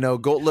sense,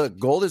 gold. Look,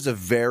 gold is a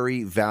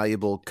very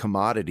valuable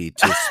commodity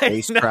to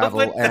space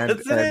travel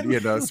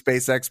and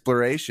space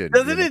exploration.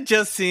 Doesn't it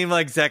just seem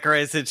like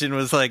Zechariah Sitchin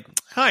was like,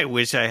 I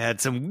wish I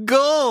had some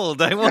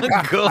gold. I want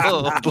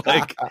gold.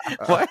 Like,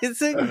 why is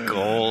it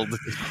gold?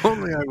 If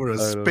only I were a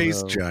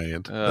space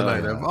giant, then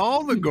I'd have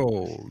all the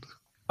gold.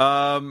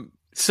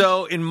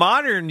 So in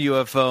modern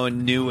UFO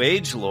and New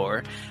Age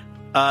lore,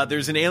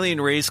 there's an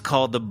alien race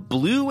called the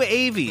Blue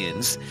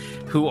Avians,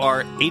 who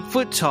are 8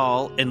 foot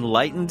tall,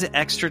 enlightened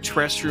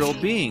extraterrestrial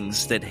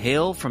beings that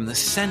hail from the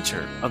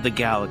center of the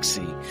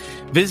galaxy,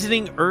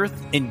 visiting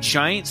Earth in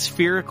giant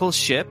spherical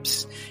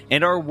ships,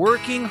 and are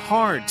working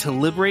hard to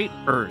liberate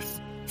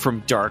Earth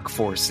from dark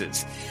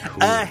forces.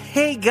 Cool.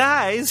 Hey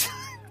guys,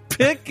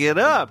 pick it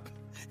up.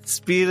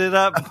 Speed it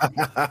up,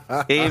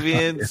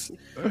 Avians.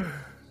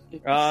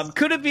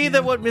 Could it be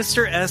that what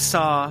Mr. S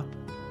saw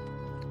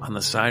on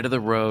the side of the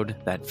road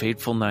that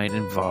fateful night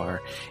in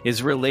Var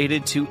is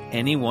related to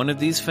any one of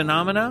these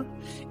phenomena?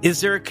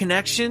 Is there a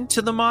connection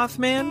to the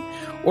Mothman?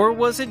 Or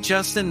was it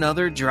just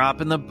another drop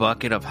in the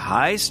bucket of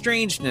high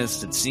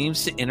strangeness that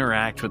seems to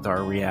interact with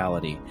our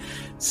reality?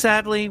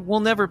 Sadly, we'll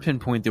never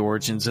pinpoint the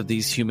origins of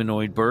these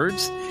humanoid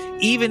birds,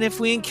 even if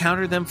we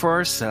encounter them for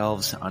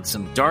ourselves on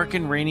some dark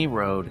and rainy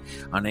road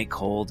on a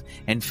cold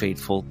and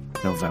fateful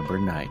November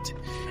night.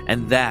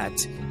 And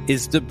that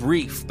is the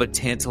brief but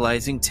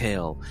tantalizing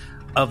tale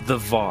of the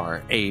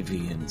Var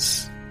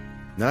Avians.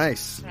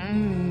 Nice.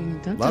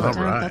 Love it.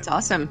 That's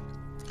awesome.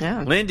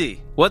 Yeah.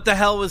 Lindy, what the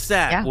hell was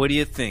that? Yeah. What do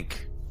you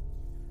think?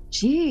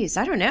 Geez,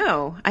 I don't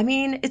know. I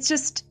mean,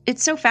 it's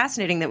so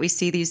fascinating that we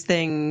see these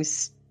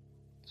things,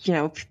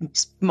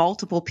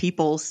 multiple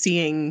people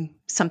seeing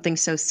something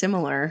so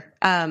similar.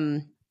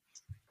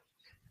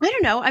 I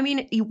don't know. I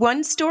mean,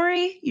 one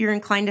story, you're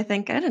inclined to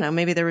think, I don't know,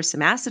 maybe there was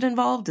some acid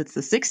involved. It's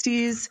the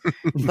 60s,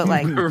 but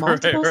like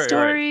multiple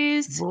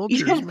stories.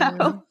 Vultures,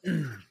 man.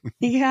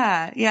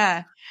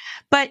 Yeah.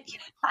 But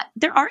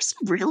there are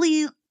some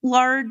really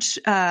large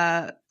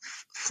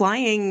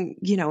flying,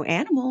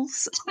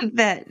 animals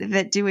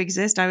that do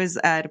exist. I was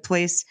at a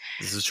place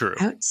This is true.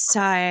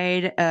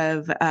 outside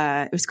of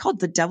it was called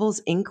the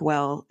Devil's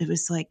Inkwell. It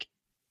was like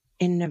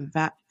in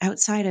Nevada,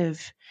 outside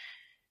of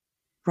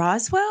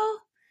Roswell,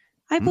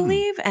 I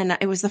believe. And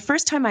it was the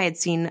first time I had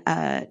seen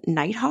a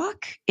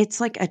nighthawk.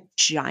 It's like a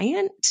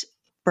giant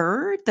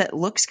bird that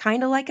looks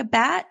kind of like a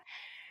bat.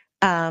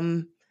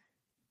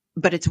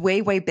 But it's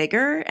way, way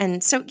bigger.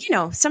 And so,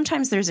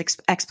 sometimes there's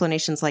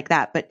explanations like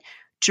that, but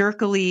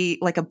jerkily,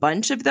 like a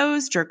bunch of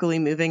those jerkily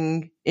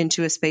moving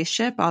into a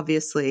spaceship,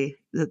 obviously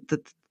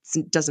that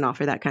doesn't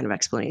offer that kind of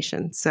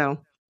explanation. So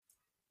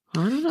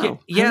I don't know.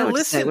 Yeah,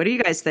 listen. What do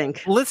you guys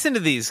think? Listen to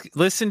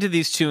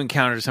these two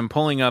encounters. I'm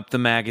pulling up the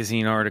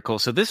magazine article.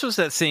 So this was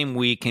that same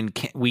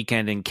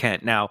weekend in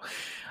Kent. Now,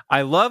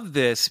 I love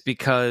this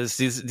because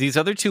these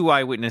other two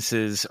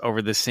eyewitnesses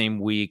over the same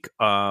week,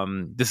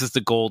 this is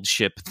the gold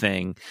ship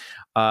thing,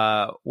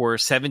 were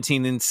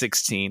 17 and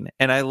 16.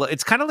 And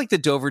it's kind of like the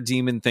Dover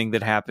Demon thing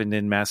that happened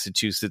in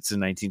Massachusetts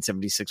in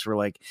 1976, where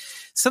like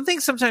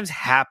something sometimes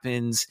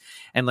happens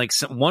and like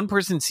one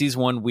person sees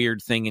one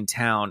weird thing in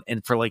town,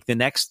 and for like the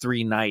next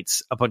 3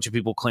 nights, a bunch of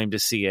people claim to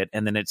see it,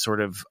 and then it's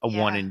sort of a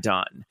one and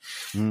done.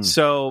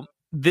 So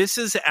this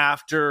is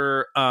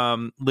after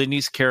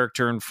Lyndie's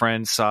character and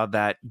friends saw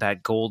that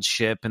gold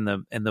ship and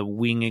the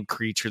winged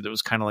creature that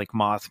was kind of like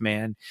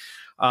Mothman.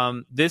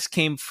 This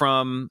came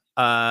from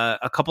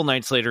a couple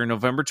nights later,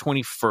 November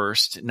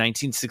 21st,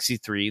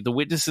 1963. The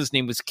witness's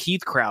name was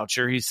Keith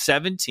Croucher. He's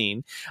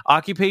 17.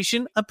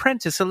 Occupation,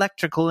 apprentice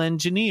electrical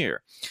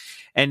engineer.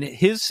 And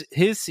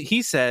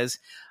he says,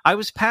 I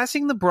was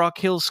passing the Brock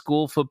Hill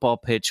School football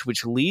pitch,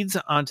 which leads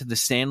onto the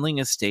Sandling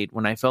estate,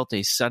 when I felt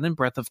a sudden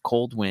breath of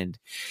cold wind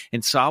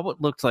and saw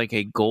what looked like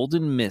a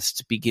golden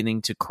mist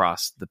beginning to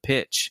cross the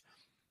pitch.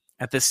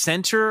 At the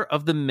center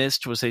of the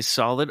mist was a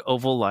solid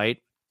oval light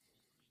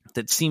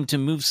that seemed to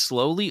move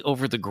slowly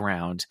over the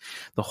ground.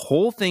 The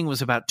whole thing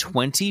was about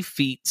 20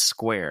 feet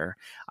square.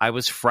 I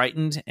was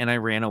frightened and I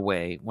ran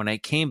away. When I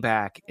came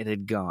back, it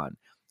had gone.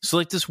 So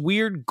like this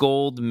weird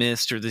gold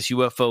mist, or this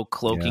UFO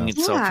cloaking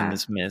itself in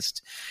this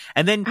mist.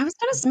 And then I was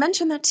going to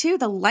mention that too.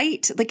 The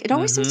light, like it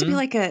always seems to be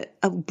like a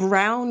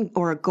brown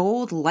or a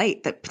gold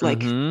light that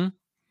like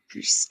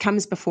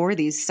comes before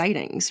these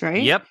sightings,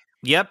 right? Yep.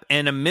 Yep,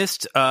 and a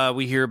mist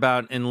we hear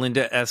about, and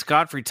Linda S.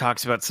 Godfrey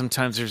talks about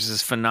sometimes there's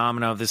this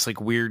phenomena of this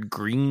like weird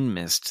green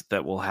mist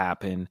that will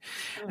happen.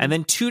 And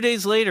then 2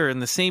 days later in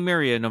the same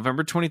area,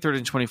 November 23rd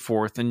and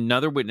 24th,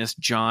 another witness,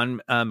 John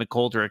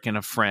McGoldrick, and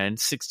a friend,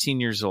 16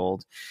 years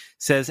old,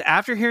 says,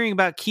 after hearing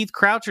about Keith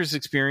Croucher's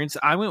experience,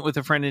 I went with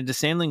a friend into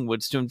Sandling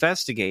Woods to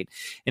investigate.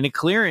 In a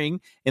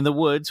clearing in the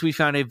woods, we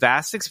found a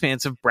vast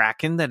expanse of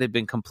bracken that had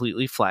been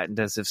completely flattened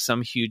as if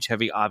some huge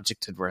heavy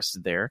object had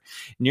rested there.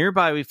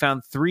 Nearby, we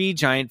found 3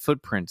 giant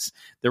footprints.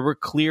 There were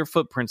clear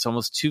footprints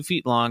almost 2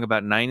 feet long,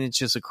 about 9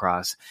 inches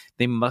across.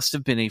 They must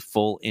have been a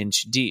full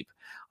inch deep.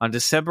 On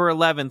December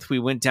 11th, we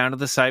went down to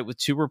the site with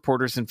 2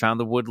 reporters and found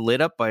the wood lit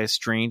up by a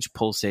strange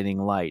pulsating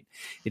light.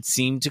 It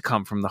seemed to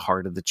come from the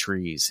heart of the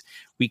trees.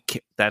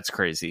 That's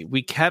crazy.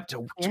 We kept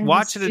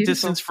watch at a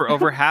distance for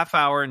over half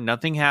hour.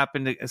 Nothing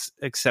happened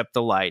except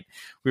the light.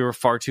 We were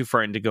far too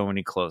frightened to go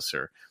any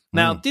closer.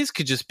 Now, these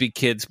could just be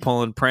kids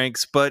pulling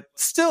pranks, but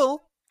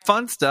still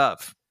fun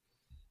stuff.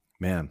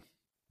 Man.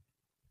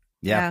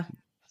 Yeah.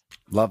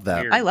 Love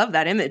that. I love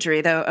that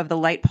imagery, though, of the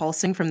light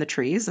pulsing from the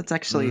trees. It's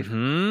actually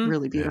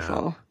really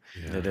beautiful.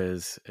 Yeah. It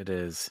is. It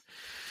is.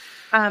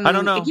 I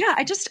don't know.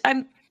 Yeah,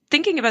 I'm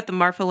thinking about the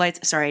Marfa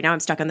lights. Sorry, now I'm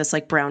stuck on this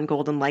like brown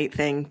golden light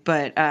thing.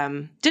 But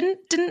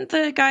didn't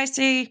the guy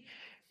say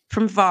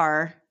from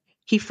VAR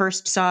he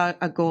first saw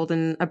a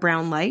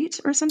brown light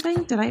or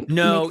something? Did I make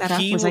that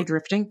up? Was I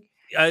drifting?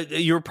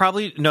 You were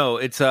probably no.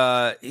 It's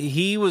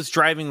he was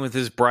driving with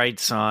his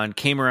brights on,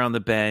 came around the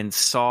bend,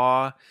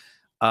 saw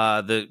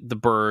the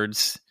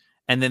birds,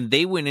 and then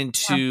they went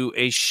into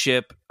a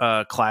ship,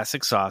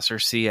 classic saucer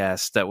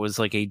CS, that was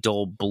like a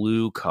dull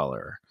blue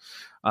color.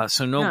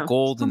 So no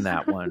gold in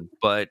that one,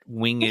 but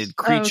winged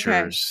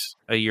creatures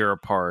a year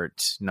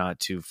apart, not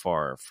too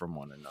far from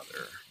one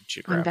another.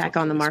 I'm back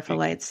on the Marfa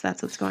lights.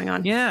 That's what's going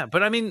on. Yeah,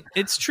 but I mean,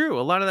 it's true.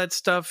 A lot of that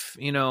stuff,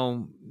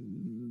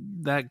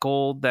 that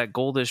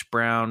goldish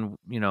brown,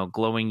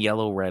 glowing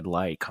yellow red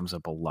light comes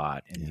up a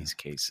lot in these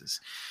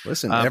cases.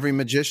 Listen, every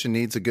magician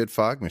needs a good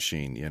fog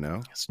machine,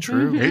 It's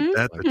true. Ain't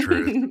that the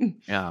truth?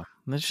 Yeah.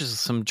 That's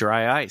just some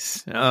dry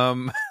ice.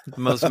 The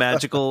most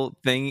magical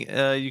thing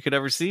you could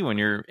ever see when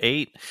you're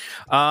 8.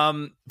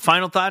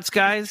 Final thoughts,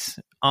 guys,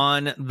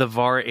 on the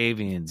VAR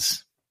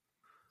Avians.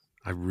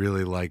 I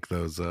really like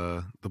those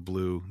the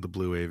blue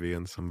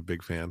Avians. I'm a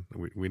big fan.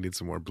 We need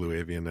some more blue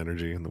avian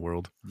energy in the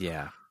world.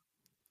 Yeah,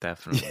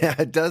 definitely. Yeah,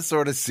 it does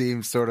sort of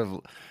seem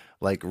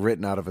like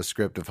written out of a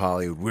script of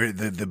Hollywood. We're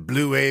the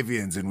blue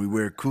avians and we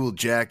wear cool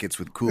jackets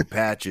with cool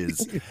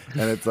patches.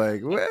 And it's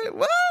like,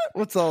 what?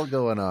 What's all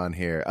going on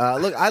here?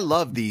 Look, I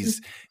love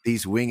these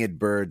winged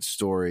bird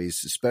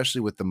stories,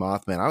 especially with the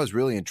Mothman. I was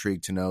really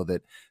intrigued to know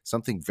that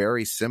something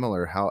very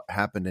similar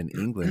happened in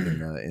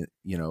England,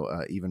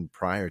 even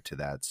prior to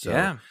that. So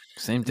yeah,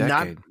 same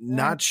decade.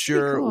 Not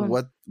sure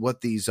cool.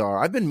 what these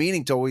are. I've been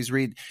meaning to always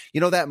read.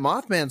 That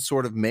Mothman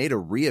sort of made a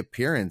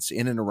reappearance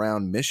in and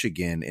around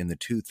Michigan in the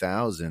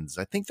 2000s.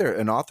 I think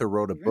an author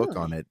wrote a book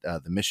on it,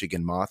 the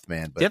Michigan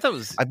Mothman. But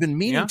I've been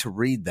meaning to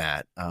read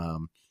that.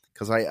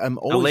 Because I'm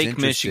always Lake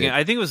interested. Michigan.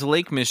 I think it was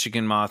Lake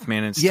Michigan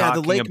Mothman. And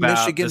talking the Lake about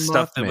Michigan the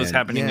stuff Mothman. that was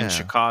happening in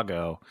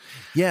Chicago.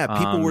 Yeah,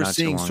 people were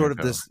seeing sort of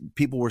ago. this.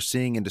 People were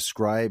seeing and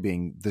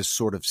describing this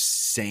sort of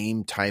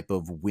same type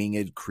of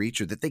winged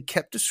creature that they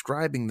kept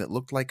describing that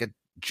looked like a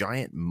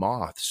giant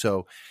moth.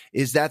 So,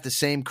 is that the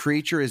same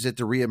creature? Is it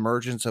the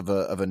reemergence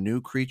of a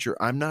new creature?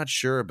 I'm not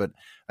sure, but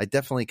I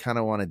definitely kind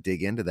of want to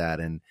dig into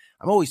that. And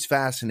I'm always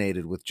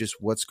fascinated with just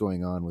what's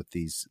going on with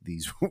these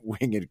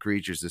winged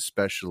creatures,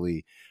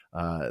 especially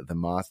the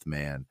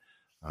Mothman.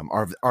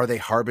 Are they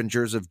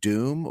harbingers of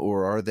doom,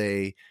 or are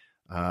they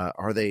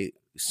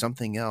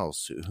something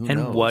else? Who knows?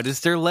 And what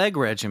is their leg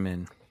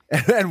regimen?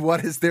 And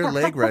what is their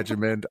leg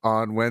regimen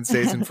on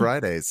Wednesdays and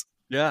Fridays?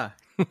 Yeah.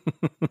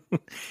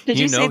 Did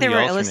you say there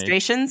were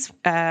illustrations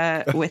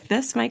with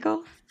this,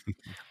 Michael?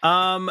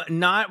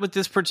 Not with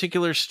this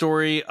particular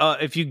story.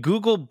 If you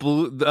Google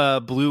blue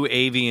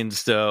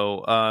avians,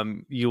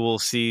 though, you will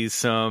see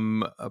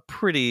some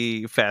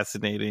pretty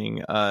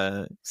fascinating,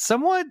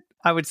 somewhat,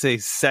 I would say,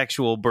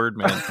 sexual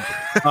birdmen.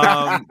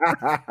 But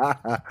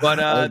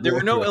there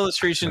were no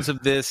illustrations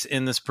of this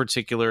in this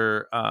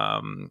particular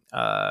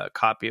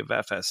copy of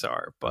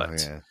FSR.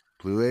 But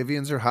blue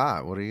avians are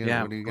hot. What are you?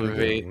 Yeah, what are you gonna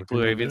do?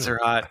 Blue avians are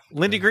hot.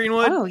 Lyndie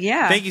Greenwood. Oh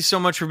yeah. Thank you so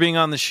much for being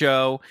on the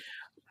show.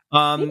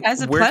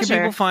 As a where pleasure. can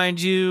people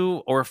find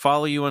you or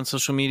follow you on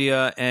social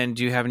media? And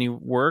do you have any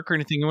work or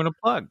anything you want to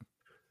plug?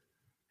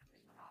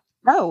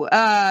 Oh,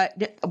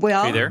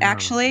 well,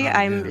 actually,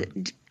 I'm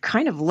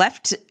kind of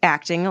left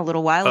acting a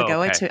little while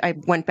ago. Okay. I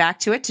went back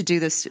to it to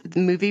do this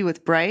movie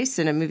with Bryce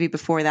and a movie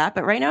before that.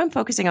 But right now I'm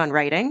focusing on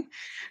writing.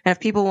 And if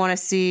people want to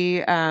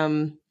see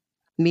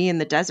me in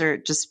the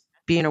desert just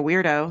being a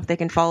weirdo, they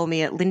can follow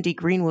me at Lyndie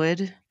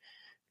Greenwood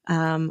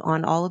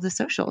on all of the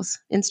socials,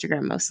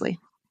 Instagram mostly.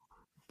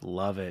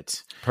 Love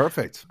it.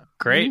 Perfect.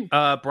 Great.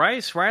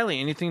 Bryce, Riley,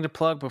 anything to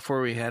plug before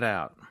we head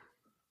out?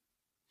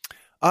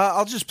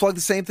 I'll just plug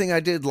the same thing I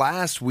did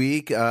last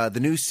week. The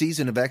new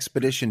season of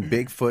Expedition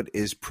Bigfoot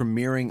is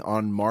premiering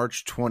on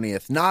March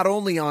 20th, not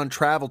only on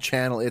Travel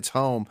Channel, its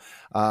home,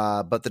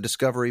 but the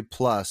Discovery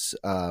Plus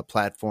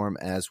platform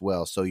as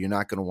well. So you're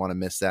not going to want to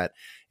miss that.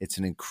 It's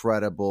an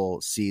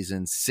incredible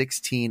season,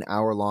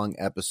 16-hour-long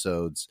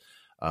episodes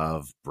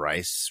of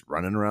Bryce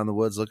running around the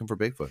woods looking for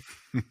Bigfoot.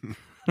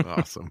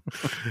 Awesome.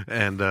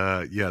 And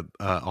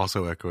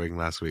also echoing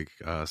last week,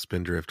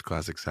 Spindrift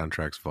Classic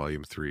Soundtracks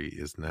Volume 3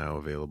 is now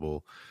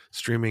available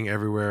streaming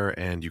everywhere,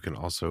 and you can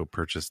also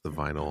purchase the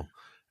vinyl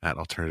at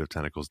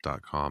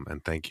alternativetentacles.com.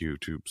 And thank you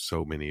to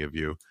so many of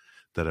you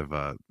that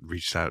have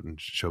reached out and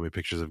showed me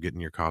pictures of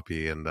getting your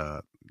copy, and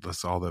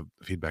that's all the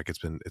feedback. It's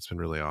been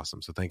really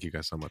awesome. So thank you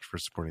guys so much for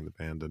supporting the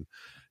band and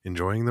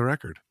enjoying the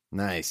record.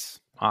 Nice.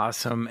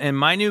 Awesome. And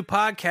my new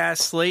podcast,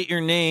 Slate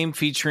Your Name,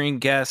 featuring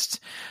guest,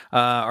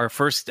 our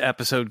first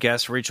episode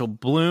guest, Rachel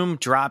Bloom,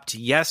 dropped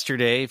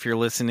yesterday. If you're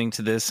listening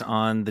to this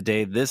on the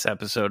day this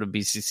episode of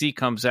BCC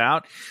comes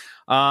out.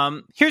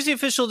 Here's the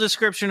official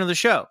description of the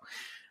show.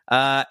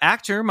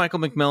 Actor Michael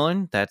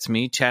McMillan, that's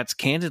me, chats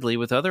candidly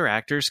with other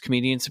actors,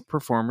 comedians, and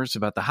performers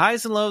about the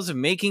highs and lows of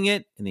making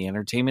it in the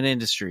entertainment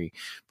industry.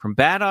 From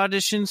bad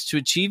auditions to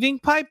achieving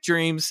pipe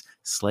dreams,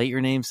 Slate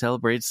Your Name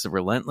celebrates the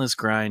relentless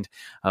grind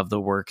of the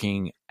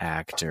working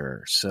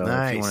actor. So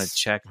If you want to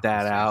check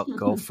that out,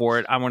 go for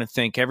it. I want to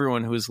thank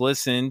everyone who has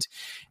listened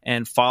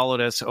and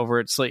followed us over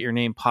at Slate Your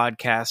Name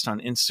Podcast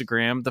on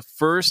Instagram. The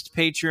first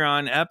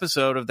Patreon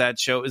episode of that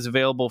show is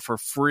available for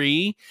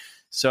free.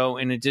 So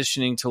in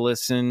addition to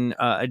listening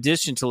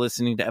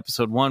to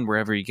episode 1,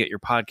 wherever you get your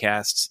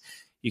podcasts,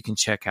 you can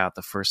check out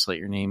the first Slate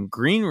Your Name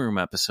Green Room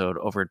episode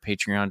over at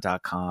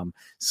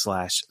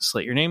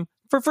patreon.com/Slate Your Name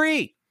for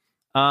free.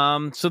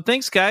 So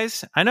thanks,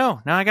 guys. I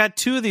know now I got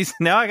 2 of these.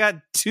 Now I got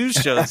 2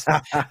 shows.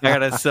 I got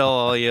to sell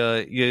all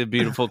you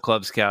beautiful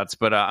Club Scouts,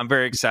 but I'm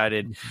very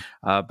excited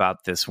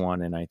about this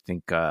one. And I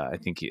think Club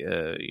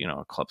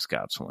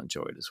Scouts will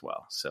enjoy it as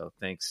well. So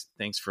thanks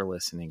for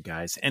listening,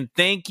 guys. And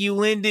thank you,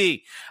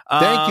 Lyndie.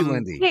 Thank you,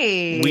 Lyndie.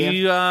 Hey.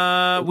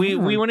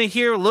 We want to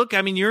hear, look,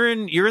 I mean, you're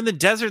in the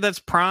desert. That's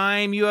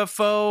prime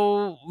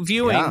UFO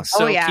viewing. Yeah.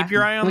 So keep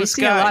your eye on the skies.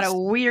 We see a lot of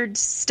weird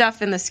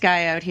stuff in the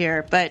sky out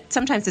here, but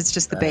sometimes it's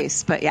just the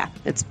base. But yeah,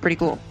 it's pretty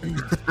cool.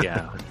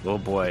 Yeah. Oh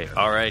boy.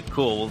 All right,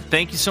 cool. Well,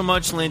 thank you so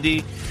much,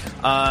 Lyndie.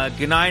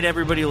 Good night,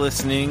 everybody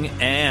listening,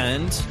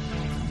 and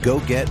go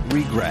get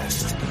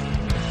regressed.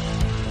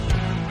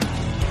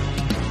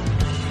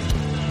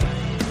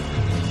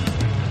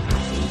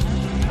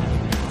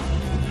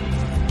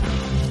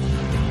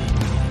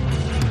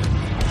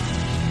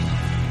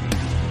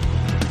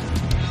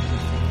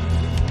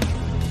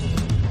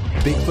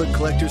 Bigfoot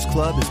Collectors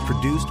Club is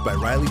produced by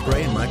Riley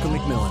Bray and Michael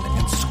McMillan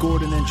and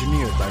scored and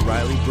engineered by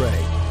Riley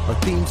Bray. Our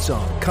theme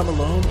song, Come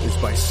Alone, is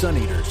by Sun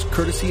Eaters,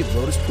 courtesy of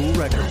Lotus Pool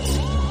Records.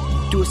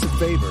 Do us a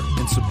favor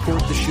and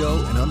support the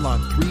show and unlock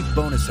 3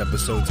 bonus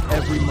episodes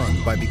every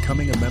month by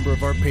becoming a member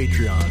of our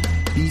Patreon,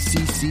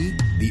 BCC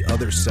The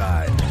Other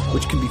Side,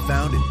 which can be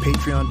found at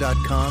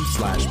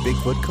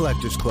patreon.com/Bigfoot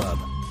Collectors Club.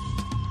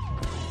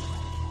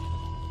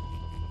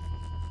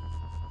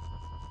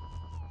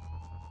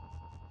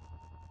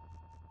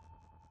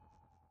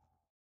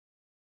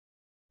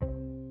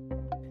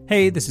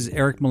 Hey, this is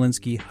Eric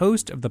Malinsky,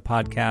 host of the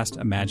podcast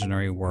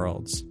Imaginary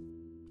Worlds.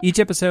 Each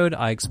episode,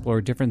 I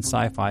explore different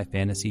sci-fi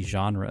fantasy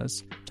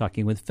genres,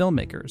 talking with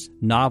filmmakers,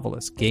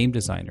 novelists, game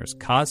designers,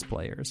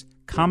 cosplayers,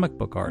 comic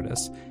book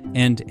artists,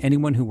 and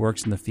anyone who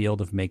works in the field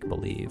of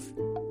make-believe.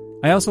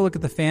 I also look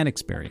at the fan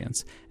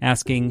experience,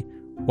 asking,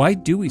 why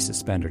do we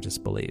suspend our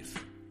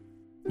disbelief?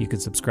 You can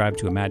subscribe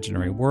to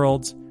Imaginary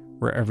Worlds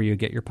wherever you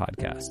get your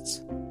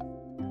podcasts.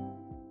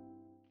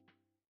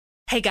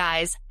 Hey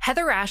guys,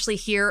 Heather Ashley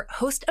here,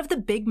 host of the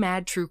Big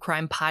Mad True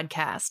Crime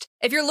Podcast.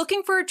 If you're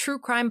looking for a true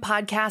crime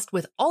podcast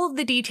with all of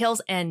the details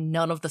and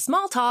none of the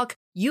small talk,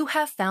 you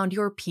have found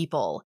your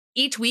people.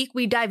 Each week,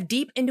 we dive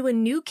deep into a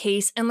new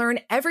case and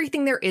learn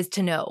everything there is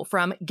to know,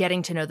 from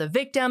getting to know the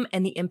victim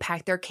and the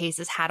impact their case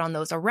has had on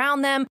those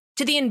around them,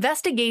 to the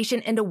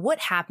investigation into what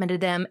happened to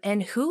them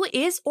and who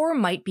is or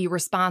might be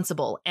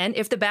responsible. And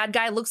if the bad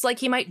guy looks like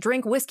he might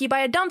drink whiskey by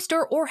a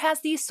dumpster or has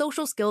the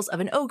social skills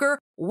of an ogre,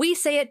 we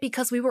say it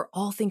because we were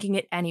all thinking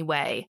it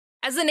anyway.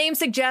 As the name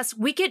suggests,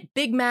 we get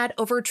big mad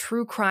over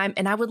true crime,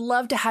 and I would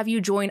love to have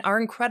you join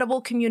our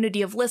incredible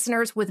community of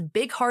listeners with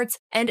big hearts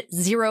and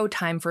zero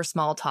time for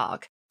small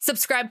talk.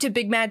 Subscribe to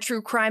Big Mad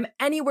True Crime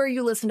anywhere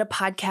you listen to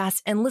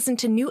podcasts and listen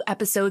to new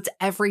episodes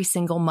every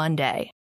single Monday.